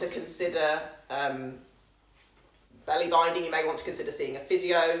may want to consider belly binding, you may want to consider seeing a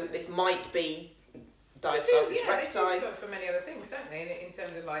physio. This might be diastasis recti. They do for many other things, don't they? In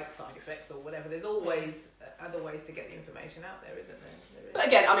terms of like side effects or whatever, there's always other ways to get the information out there, isn't there? But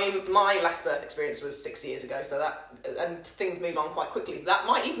again, I mean, my last birth experience was 6 years ago, so that, and things move on quite quickly, so that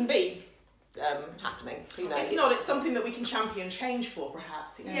might even be happening. Who knows? If not, it's something that we can champion change for,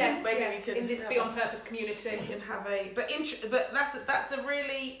 perhaps. You know? Yes, Maybe yes. we can In this Be On Purpose community. We can have but that's a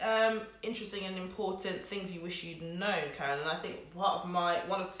really interesting and important things you wish you'd known, Karen. And I think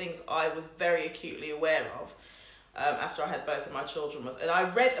one of the things I was very acutely aware of after I had both of my children was, and I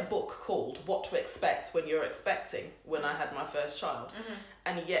read a book called What to Expect When You're Expecting when I had my first child,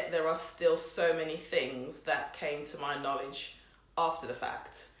 and yet there are still so many things that came to my knowledge after the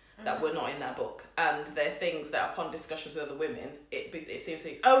fact that were not in that book, and they're things that upon discussions with other women it seems to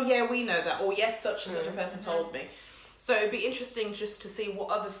be, oh yeah, we know that, or yes, such and such a person told me. So it'd be interesting just to see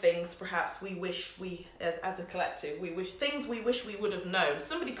what other things perhaps we wish we as a collective we wish we would have known.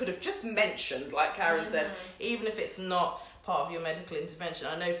 Somebody could have just mentioned, like Karen said, even if it's not part of your medical intervention.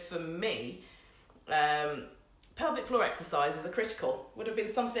 I know for me, pelvic floor exercises are critical. Would have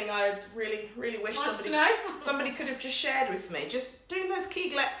been something I'd really wish somebody could have just shared with me. Just doing those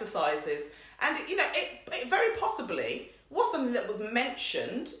Kegel exercises, and it very possibly was something that was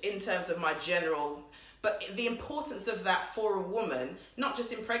mentioned in terms of my general. But the importance of that for a woman, not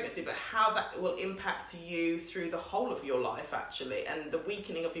just in pregnancy, but how that will impact you through the whole of your life, actually, and the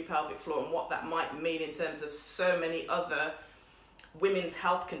weakening of your pelvic floor and what that might mean in terms of so many other women's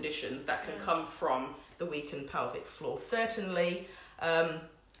health conditions that can come from the weakened pelvic floor. Certainly,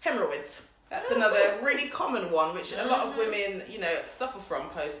 hemorrhoids. That's another really common one, which a lot of women, suffer from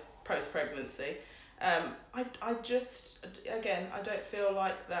post-pregnancy. I don't feel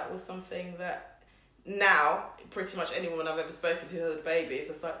like that was something that now pretty much any woman I've ever spoken to who had babies,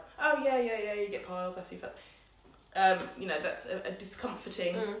 it's like, oh yeah, you get piles after you've had. That's a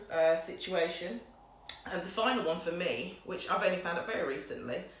discomforting situation. And the final one for me, which I've only found out very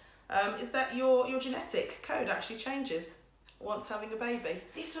recently, is that your genetic code actually changes once having a baby.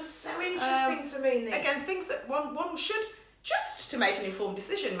 This was so interesting to me, Nick. Again, things that one should, just to make an informed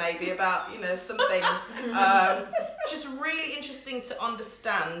decision maybe about, some things. Just really interesting to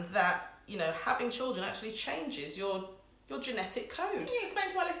understand that, having children actually changes your genetic code. Can you explain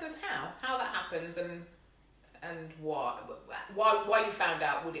to our listeners how that happens and why you found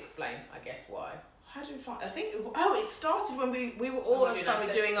out would explain, I guess, why. How did we find? I think it started when we were all as a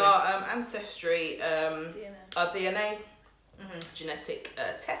family doing our ancestry, our DNA genetic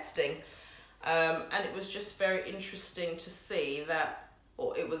testing, and it was just very interesting to see that,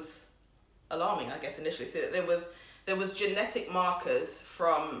 or it was alarming, I guess, initially, see that there was genetic markers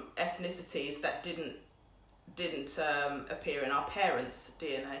from ethnicities that didn't appear in our parents'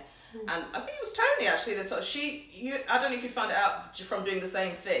 DNA. And I think it was Tony actually that I don't know if you found it out from doing the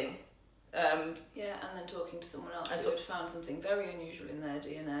same thing. And then talking to someone else who had found something very unusual in their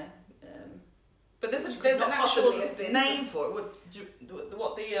DNA. But there's an actual name for it. What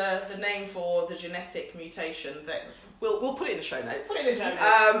the name for the genetic mutation that we'll put it in the show notes. Put it in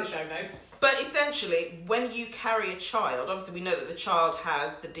the show notes. But essentially, when you carry a child, obviously we know that the child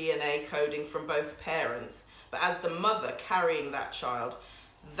has the DNA coding from both parents. But as the mother carrying that child,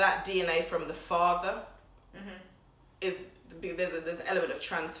 that DNA from the father is there's an element of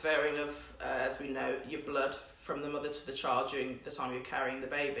transferring of, as we know, your blood from the mother to the child during the time you're carrying the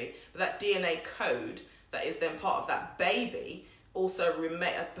baby. But that DNA code that is then part of that baby, also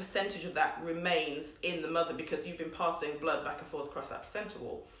a percentage of that remains in the mother because you've been passing blood back and forth across that placenta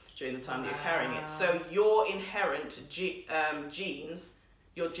wall during the time that you're carrying it. So your inherent genes,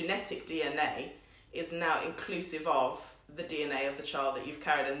 your genetic DNA, is now inclusive of the DNA of the child that you've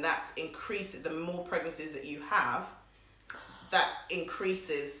carried, and that increases, the more pregnancies that you have, that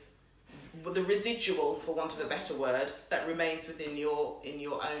increases the residual, for want of a better word, that remains within your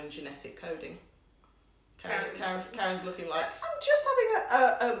own genetic coding. Karen's looking like... I'm just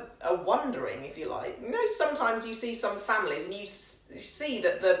having a wondering, if you like. You know, sometimes you see some families and you see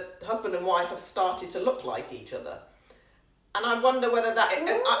that the husband and wife have started to look like each other. And I wonder whether that...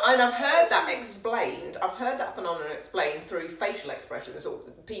 And I've heard that explained. I've heard that phenomenon explained through facial expressions. Or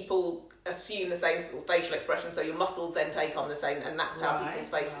people assume the same sort of facial expression, so your muscles then take on the same, and that's how people's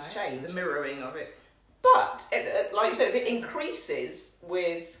faces change. The mirroring of it. But, like you said, if it increases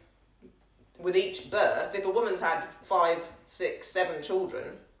with each birth, if a woman's had 5, 6, 7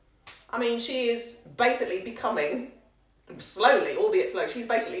 children, I mean, she is basically becoming, slowly, albeit slowly, she's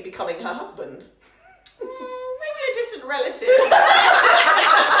basically becoming her husband. Maybe a distant relative. Becoming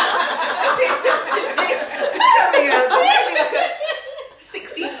a Maybe like a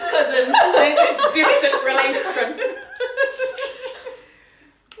 16th cousin with distant relation.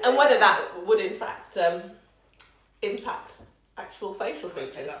 And whether that would, in fact, impact actual facial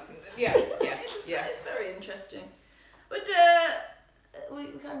features. Yeah. It's very interesting. But we're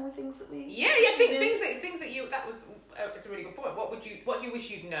going with things that we... Things that you... That was... it's a really good point. What do you wish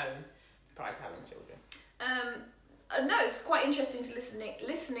you'd known prior to having children? No, it's quite interesting to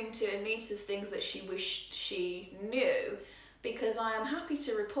listening to Anita's things that she wished she knew, because I am happy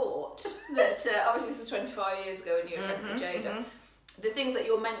to report that obviously this was 25 years ago when you were pregnant with Jada. The things that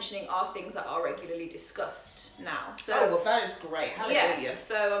you're mentioning are things that are regularly discussed now. So, that is great. Hallelujah. Yeah,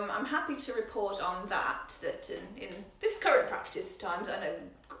 so I'm happy to report on that in this current practice times, I know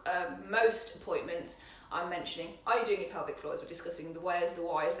most appointments I'm mentioning, are you doing your pelvic floors? We're discussing the wheres, the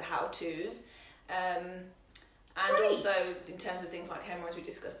whys, the how-tos. And Great. Also in terms of things like hemorrhoids, we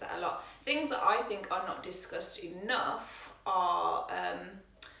discussed that a lot. Things that I think are not discussed enough are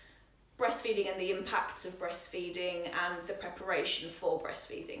breastfeeding and the impacts of breastfeeding and the preparation for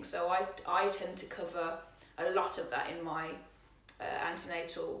breastfeeding. So I tend to cover a lot of that in my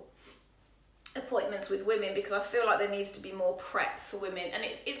antenatal appointments with women, because I feel like there needs to be more prep for women, and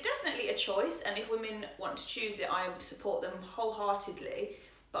it's definitely a choice, and if women want to choose it, I support them wholeheartedly.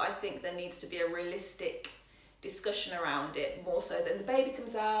 But I think there needs to be a realistic discussion around it, more so than the baby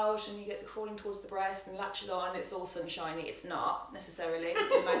comes out and you get the crawling towards the breast and latches on, it's all sunshiny. It's not necessarily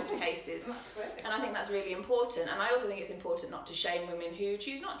in most cases. And I think that's really important. And I also think it's important not to shame women who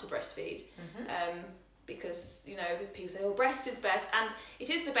choose not to breastfeed. Because, you know, people say, oh, breast is best. And it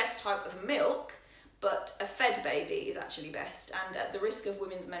is the best type of milk, but a fed baby is actually best. And at the risk of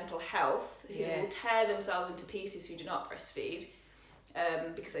women's mental health, who will tear themselves into pieces who do not breastfeed,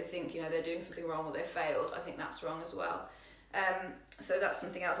 because they think, you know, they're doing something wrong or they failed. I think that's wrong as well. So that's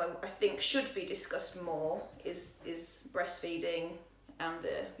something else I think should be discussed more, is breastfeeding, and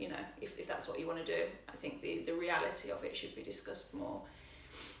the, you know, if that's what you want to do, I think the reality of it should be discussed more.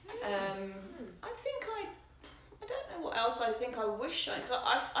 I think I don't know what else I think I wish because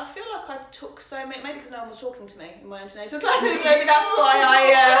I feel like I took so many, maybe because no one was talking to me in my antenatal classes, maybe that's why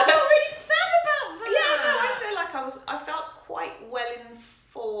I feel really sad about that. Yeah, no, I feel like I felt quite well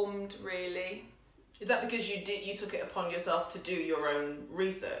informed, really. Is that because you took it upon yourself to do your own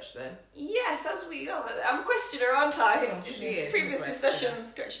research then? Yes, as we are. I'm a questioner, aren't I? She is previous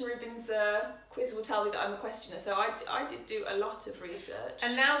discussions, Gretchen Rubin's quiz will tell me that I'm a questioner, so I did do a lot of research.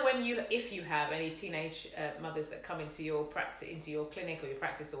 And now, if you have any teenage mothers that come into your practice, into your clinic or your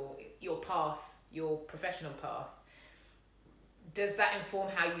practice or your path, your professional path, does that inform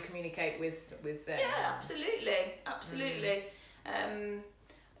how you communicate with them? Yeah, absolutely.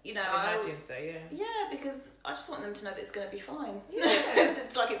 You know, I imagine so, yeah. Yeah, because I just want them to know that it's going to be fine. Yeah.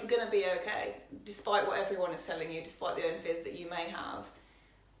 It's like it's going to be okay, despite what everyone is telling you, despite the own fears that you may have.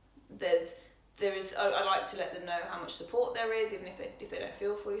 I like to let them know how much support there is, even if they don't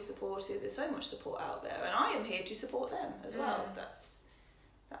feel fully supported. There's so much support out there, and I am here to support them as well.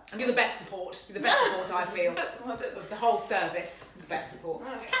 And you're the best support. You're the best support, I feel, of the whole service. The best support.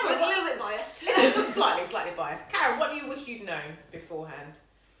 Karen, a little bit biased. slightly biased. Karen, what do you wish you'd known beforehand?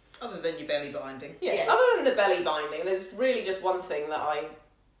 Other than your belly binding. Yeah. Yes. Other than the belly binding, there's really just one thing that I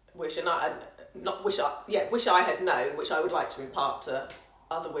wish, wish I had known, which I would like to impart to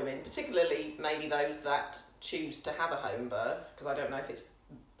other women, particularly maybe those that choose to have a home birth, because I don't know if it's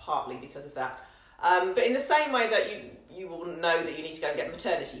partly because of that. But in the same way that you will know that you need to go and get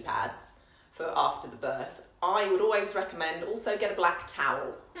maternity pads for after the birth, I would always recommend also get a black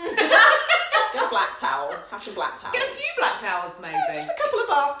towel. Get a black towel. Have some black towels. Get a few black towels, maybe. Yeah, just a couple of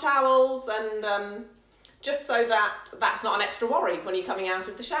bath towels, and just so that that's not an extra worry when you're coming out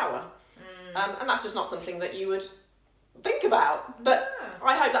of the shower. And that's just not something that you would think about. But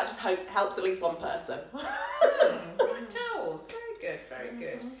I hope that just helps at least one person. Black towels. Very good, very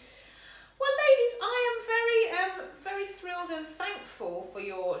good. Well, ladies, I am very thrilled and thankful for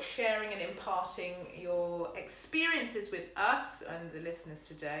your sharing and imparting your experiences with us and the listeners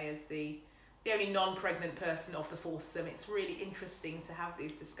today as the only non-pregnant person of the foursome. It's really interesting to have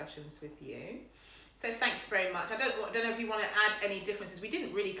these discussions with you. So thank you very much. I don't know if you want to add any differences. We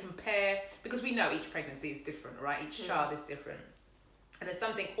didn't really compare, because we know each pregnancy is different, right? Each child is different. And there's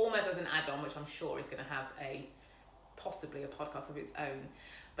something almost as an add-on, which I'm sure is going to have possibly a podcast of its own.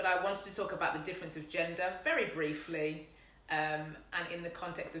 But I wanted to talk about the difference of gender very briefly, and in the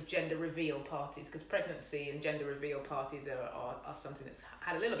context of gender reveal parties, because pregnancy and gender reveal parties are something that's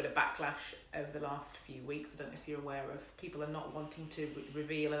had a little bit of backlash over the last few weeks. I don't know if you're aware of. People are not wanting to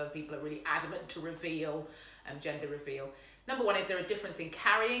reveal, other people are really adamant to reveal gender reveal. Number one, is there a difference in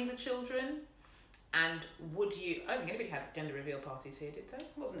carrying the children? And I don't think anybody had gender reveal parties here, did they?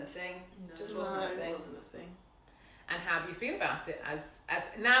 Wasn't a thing. No, Just wasn't a thing. It wasn't a thing. And how do you feel about it as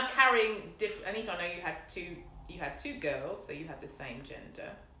now carrying different? Anita, I know you had two girls, so you had the same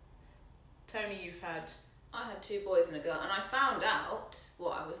gender. Tony, I had 2 boys and a girl, and I found out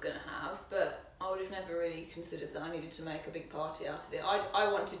what I was going to have, but I would have never really considered that I needed to make a big party out of it.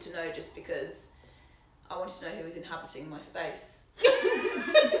 I wanted to know just because I wanted to know who was inhabiting my space.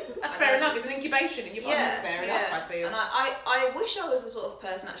 That's fair enough. It's an incubation in your body. Fair enough, I feel. And I wish I was the sort of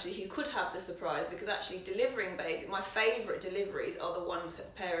person actually who could have the surprise, because actually delivering baby, my favourite deliveries are the ones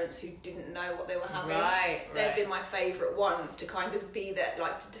of parents who didn't know what they were having. Right. They've been my favourite ones to kind of be there,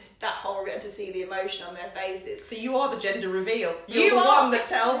 like that whole, and to see the emotion on their faces. So you are the gender reveal. You're the one that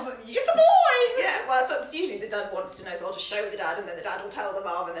tells it's a boy. Yeah, well, so it's usually the dad wants to know, so I'll just show the dad, and then the dad will tell the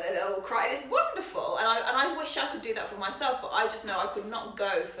mum, and then they'll all cry. And it's wonderful, and I wish I could do that for myself, but I just know I could not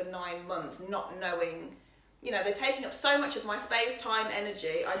go for 9 months not knowing. You know, they're taking up so much of my space, time,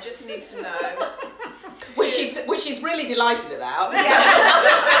 energy. I just need to know. Which she's really delighted about. Yeah.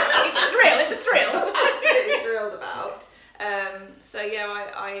 It's a thrill. Absolutely thrilled about. So yeah,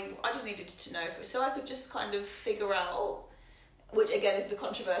 I just needed to know, so I could just kind of figure out, which again is the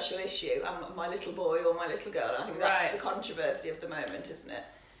controversial issue, my little boy or my little girl. I think that's the controversy of the moment, isn't it?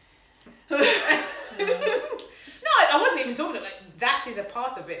 No, I wasn't even talking about that. Is a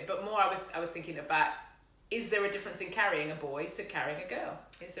part of it, but more I was thinking about, is there a difference in carrying a boy to carrying a girl?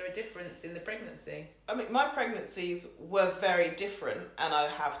 Is there a difference in the pregnancy? I mean, my pregnancies were very different, and I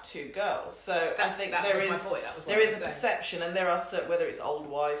have 2 girls. So I think there is a perception, and there are certain, whether it's old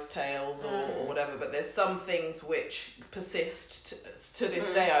wives' tales or whatever, but there's some things which persist to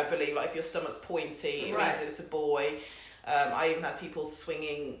this day, I believe. Like if your stomach's pointy, it means that it's a boy. I even had people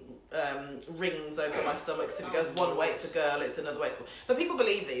swinging rings over my stomach, so if it goes one way it's a girl, it's another way it's a boy. But people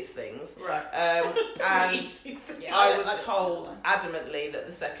believe these things. Right. And I was told adamantly that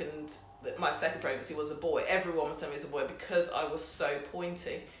my second pregnancy was a boy. Everyone was telling me it was a boy because I was so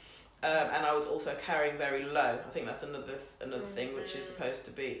pointy. And I was also carrying very low. I think that's another thing which is supposed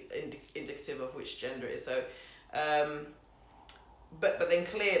to be indicative of which gender it is. So, but then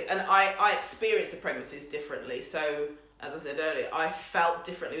clear, and I experienced the pregnancies differently. So, as I said earlier, I felt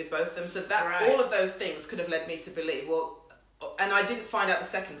differently with both of them. So that all of those things could have led me to believe, well, and I didn't find out the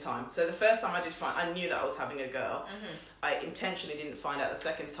second time. So the first time I knew that I was having a girl. Mm-hmm. I intentionally didn't find out the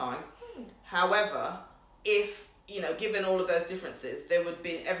second time. However, if, given all of those differences, there would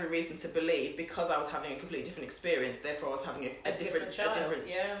be every reason to believe, because I was having a completely different experience, therefore I was having a different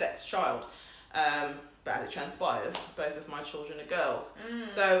sex child. But as it transpires, both of my children are girls.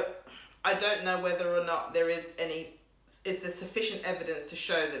 So I don't know whether or not there is there sufficient evidence to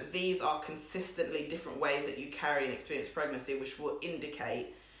show that these are consistently different ways that you carry and experience pregnancy, which will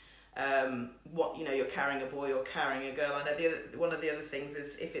indicate what, you're carrying a boy or carrying a girl. I know one of the other things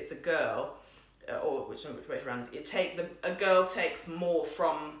is if it's a girl, or which way around, a girl takes more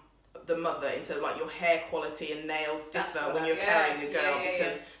from the mother into like your hair quality and nails differ when you're carrying a girl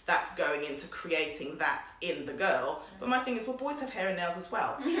because that's going into creating that in the girl. But my thing is, well, boys have hair and nails as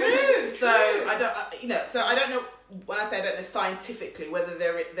well. True. So I don't know. When I say I don't know scientifically whether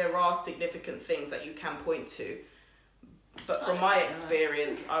there are significant things that you can point to, but from my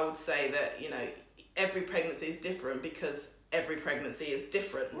experience, I would say that every pregnancy is different because every pregnancy is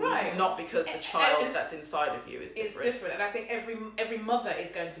different, Right. not because the child that's inside of you is different. It's different, and I think every mother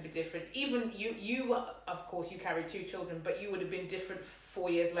is going to be different. Even you of course, you carried 2 children, but you would have been different 4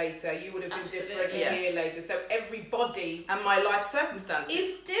 years later. You would have been different a year later. So everybody and my life circumstances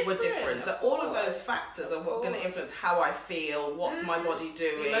is different. were different. So all of those factors are what going to influence how I feel, what's my body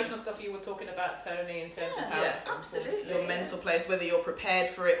doing. The emotional stuff you were talking about, Tony, in terms of how absolutely. Your mental place, whether you're prepared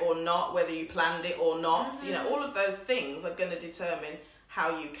for it or not, whether you planned it or not, you know, all of those things are going to determine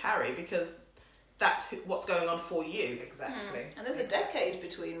how you carry, because that's what's going on for you. Exactly. And there's a decade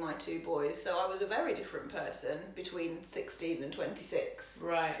between my 2 boys, so I was a very different person between 16 and 26.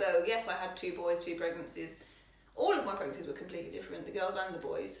 Right. So yes, I had 2 boys, 2 pregnancies. All of my pregnancies were completely different, the girls and the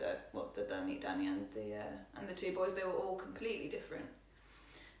boys. So, the Danny and the 2 boys, they were all completely different.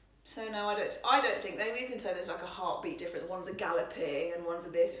 So no, I don't think they even say there's like a heartbeat difference. One's a galloping and one's a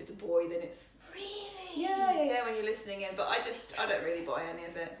this. If it's a boy, then it's Really? yeah. When you're listening in, but I don't really buy any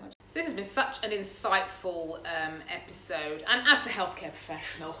of it. So this has been such an insightful episode, and as the healthcare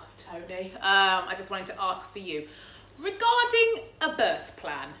professional, Tony, I just wanted to ask for you, regarding a birth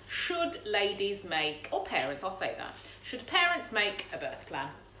plan, should ladies make, or parents, I'll say that, should parents make a birth plan,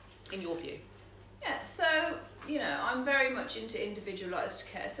 in your view? Yeah, so, you know, I'm very much into individualised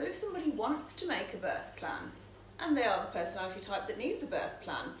care. So if somebody wants to make a birth plan, and they are the personality type that needs a birth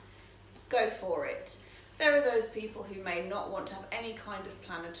plan, go for it. There are those people who may not want to have any kind of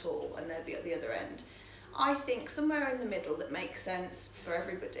plan at all, and they'll be at the other end. I think somewhere in the middle that makes sense for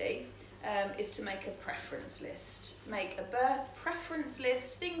everybody is to make a preference list. Make a birth preference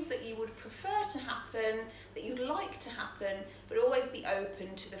list, things that you would prefer to happen, that you'd like to happen, but always be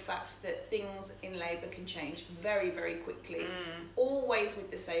open to the fact that things in labour can change very, very quickly. Always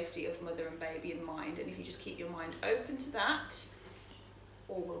with the safety of mother and baby in mind, and if you just keep your mind open to that,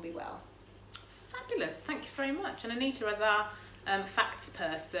 all will be well. Fabulous, thank you very much. And Anita, as our facts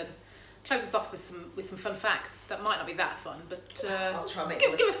person, close us off with some fun facts that might not be that fun, but I'll try and make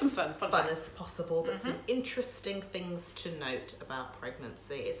give us some fun facts. as possible, but some interesting things to note about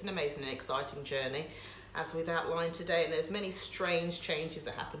pregnancy. It's an amazing and exciting journey, as we've outlined today, and there's many strange changes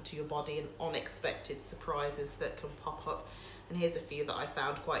that happen to your body and unexpected surprises that can pop up. And here's a few that I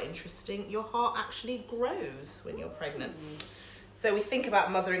found quite interesting. Your heart actually grows when you're pregnant. So we think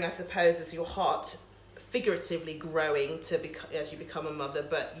about mothering, I suppose, as your heart figuratively growing as you become a mother,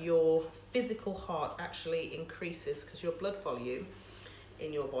 but your physical heart actually increases because your blood volume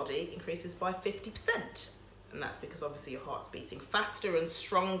in your body increases by 50%, and that's because obviously your heart's beating faster and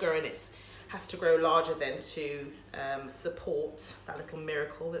stronger, and it has to grow larger then to support that little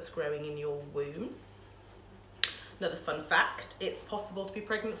miracle that's growing in your womb. Another fun fact, it's possible to be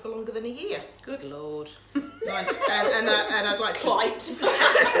pregnant for longer than a year. Good Lord. And I'd like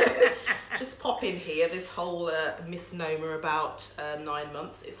to just pop in here this whole misnomer about 9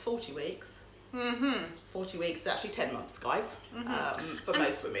 months. It's 40 weeks. 40 weeks is actually 10 months, guys, for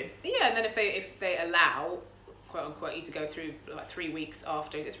most women. Yeah, and then if they allow, quote unquote, you to go through like 3 weeks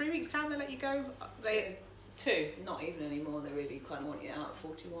after, is it 3 weeks, Karen, they let you go? Two. Not even anymore, they really kind of want you out at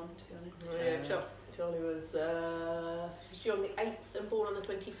 41, to be honest. Yeah, Charlie was due on the 8th and born on the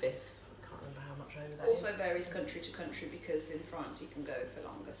 25th. I can't remember how much over that Also is. varies country to country, because in France you can go for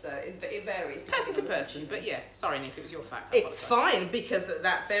longer, so it varies. Person to depending on the person, country. but yeah, sorry Nita, it was your fact. It's fine, because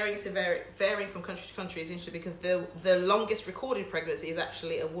that varying from country to country is interesting, because the longest recorded pregnancy is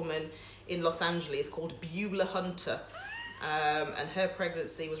actually a woman in Los Angeles called Beulah Hunter. And her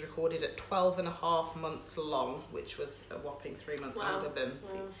pregnancy was recorded at 12 and a half months long, which was a whopping 3 months longer than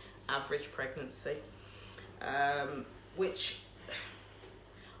the average pregnancy. Which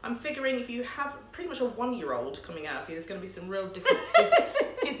I'm figuring, if you have pretty much a 1-year-old coming out of you, there's going to be some real different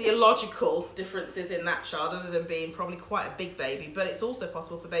physiological differences in that child, other than being probably quite a big baby. But it's also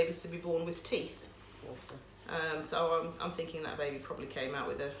possible for babies to be born with teeth. So I'm thinking that baby probably came out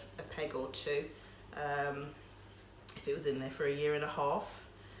with a peg or two. If it was in there for 1.5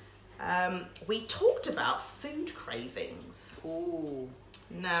 years. We talked about food cravings. Ooh.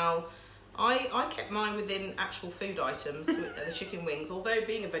 Now, I kept mine within actual food items, the chicken wings, although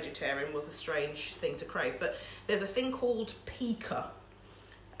being a vegetarian was a strange thing to crave. But there's a thing called pica,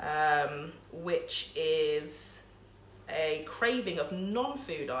 which is a craving of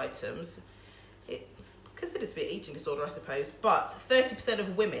non-food items. It's considered to be an eating disorder, I suppose, but 30%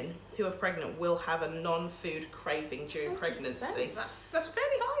 of women who are pregnant will have a non-food craving during pregnancy. That's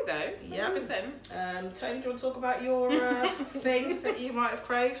fairly high though. 100%. Tony, do you want to talk about your thing that you might have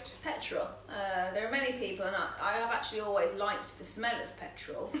craved? Petrol. There are many people, and I have actually always liked the smell of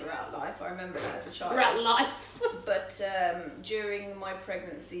petrol throughout life. I remember that as a child. Throughout life. But during my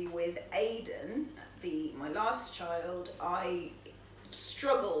pregnancy with Aidan, my last child, I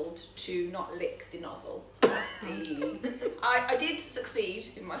struggled to not lick the nozzle. I did succeed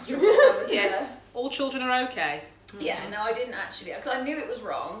in my struggle. Yes, all children are okay. Yeah, no, I didn't actually, because I knew it was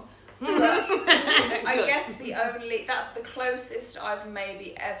wrong. But I guess that's the closest I've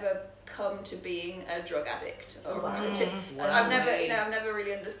maybe ever come to being a drug addict. I've never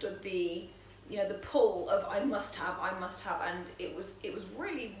really understood the pull of I must have, and it was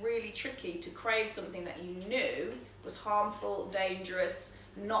really, really tricky to crave something that you knew was harmful, dangerous,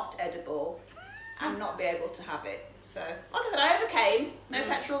 not edible, and not be able to have it. So, like I said, I overcame. No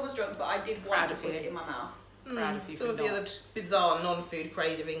petrol was drunk, but I did want to put it in my mouth. Proud of you. Some of the other bizarre non-food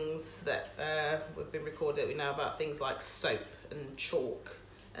cravings that have been recorded that we know about, things like soap and chalk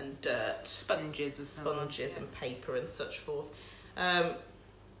and dirt, sponges and paper and such forth.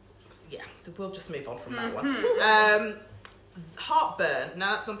 We'll just move on from that one. Heartburn.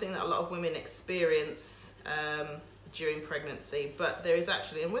 Now that's something that a lot of women experience during pregnancy, but there is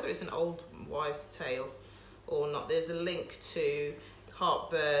actually, and whether it's an old wives' tale or not, there's a link to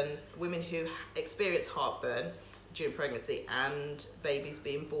heartburn, women who experience heartburn during pregnancy and babies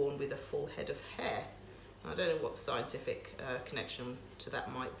being born with a full head of hair. I don't know what the scientific connection to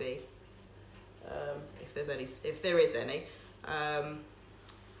that might be, if there is any.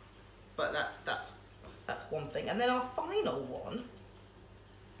 But that's one thing. And then our final one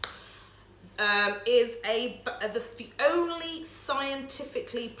is the only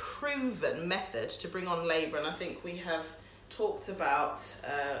scientifically proven method to bring on labour, and I think we have talked about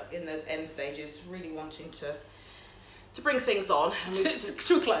in those end stages really wanting to bring things on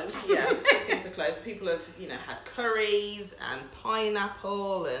to a close. Yeah, bring things to close. People have had curries and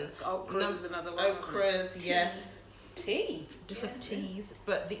pineapple and okras is another one. Okras, yes. Different teas,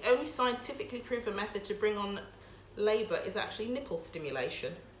 but the only scientifically proven method to bring on labour is actually nipple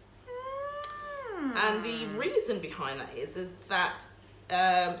stimulation. And the reason behind that is that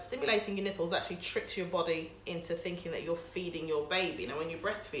stimulating your nipples actually tricks your body into thinking that you're feeding your baby. Now, when you're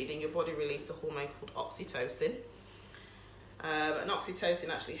breastfeeding, your body releases a hormone called oxytocin. And oxytocin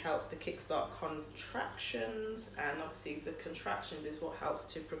actually helps to kickstart contractions, and obviously the contractions is what helps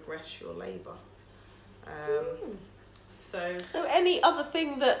to progress your labour. So any other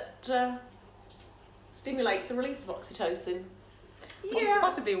thing that stimulates the release of oxytocin? Yeah,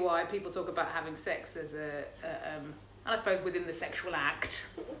 possibly why people talk about having sex as and I suppose within the sexual act,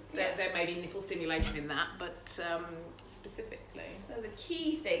 there may be nipple stimulation in that, but specifically. So the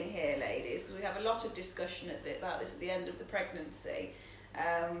key thing here, ladies, because we have a lot of discussion about this at the end of the pregnancy,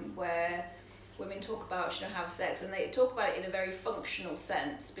 where women talk about should I have sex, and they talk about it in a very functional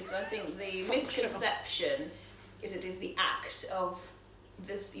sense, because I think the misconception is it is the act of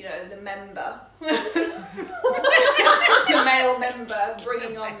this, the member, the male member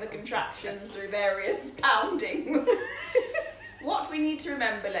bringing on the contractions through various poundings. What we need to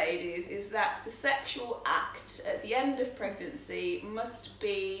remember, ladies, is that the sexual act at the end of pregnancy must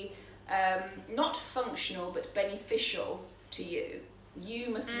be not functional but beneficial to you. You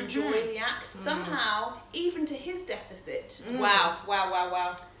must enjoy the act somehow, even to his deficit.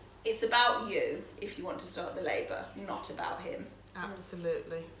 Wow. It's about you if you want to start the labour, not about him.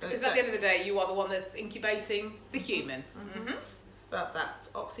 Absolutely. So because at the end of the day, you are the one that's incubating the human. It's about that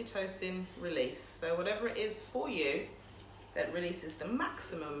oxytocin release. So whatever it is for you that releases the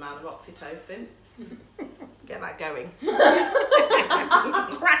maximum amount of oxytocin, get that going.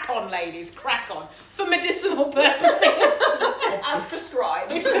 Crack on, ladies, crack on. For medicinal purposes. As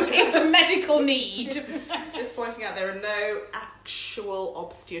prescribed. It's a medical need. Just pointing out, there are no actual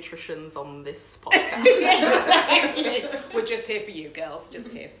obstetricians on this podcast. Exactly. We're just here for you, girls. Just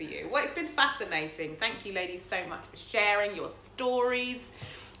here for you. Well, it's been fascinating. Thank you, ladies, so much for sharing your stories.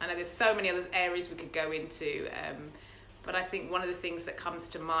 I know there's so many other areas we could go into, but I think one of the things that comes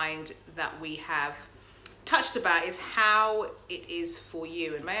to mind that we have touched about is how it is for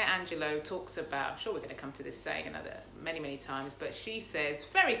you. And Maya Angelou talks about, I'm sure we're going to come to this saying another many times, but she says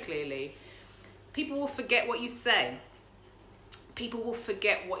very clearly, people will forget what you say. People will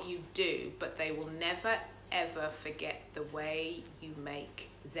forget what you do, but they will never, ever forget the way you make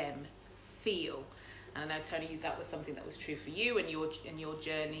them feel. And I know, Tony, that was something that was true for you and your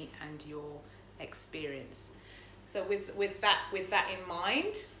journey and your experience. So with that in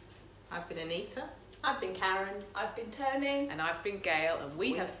mind, I've been Anita. I've been Karen. I've been Tony. And I've been Gail, and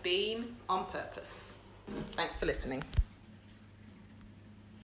we have been On Purpose. Thanks for listening.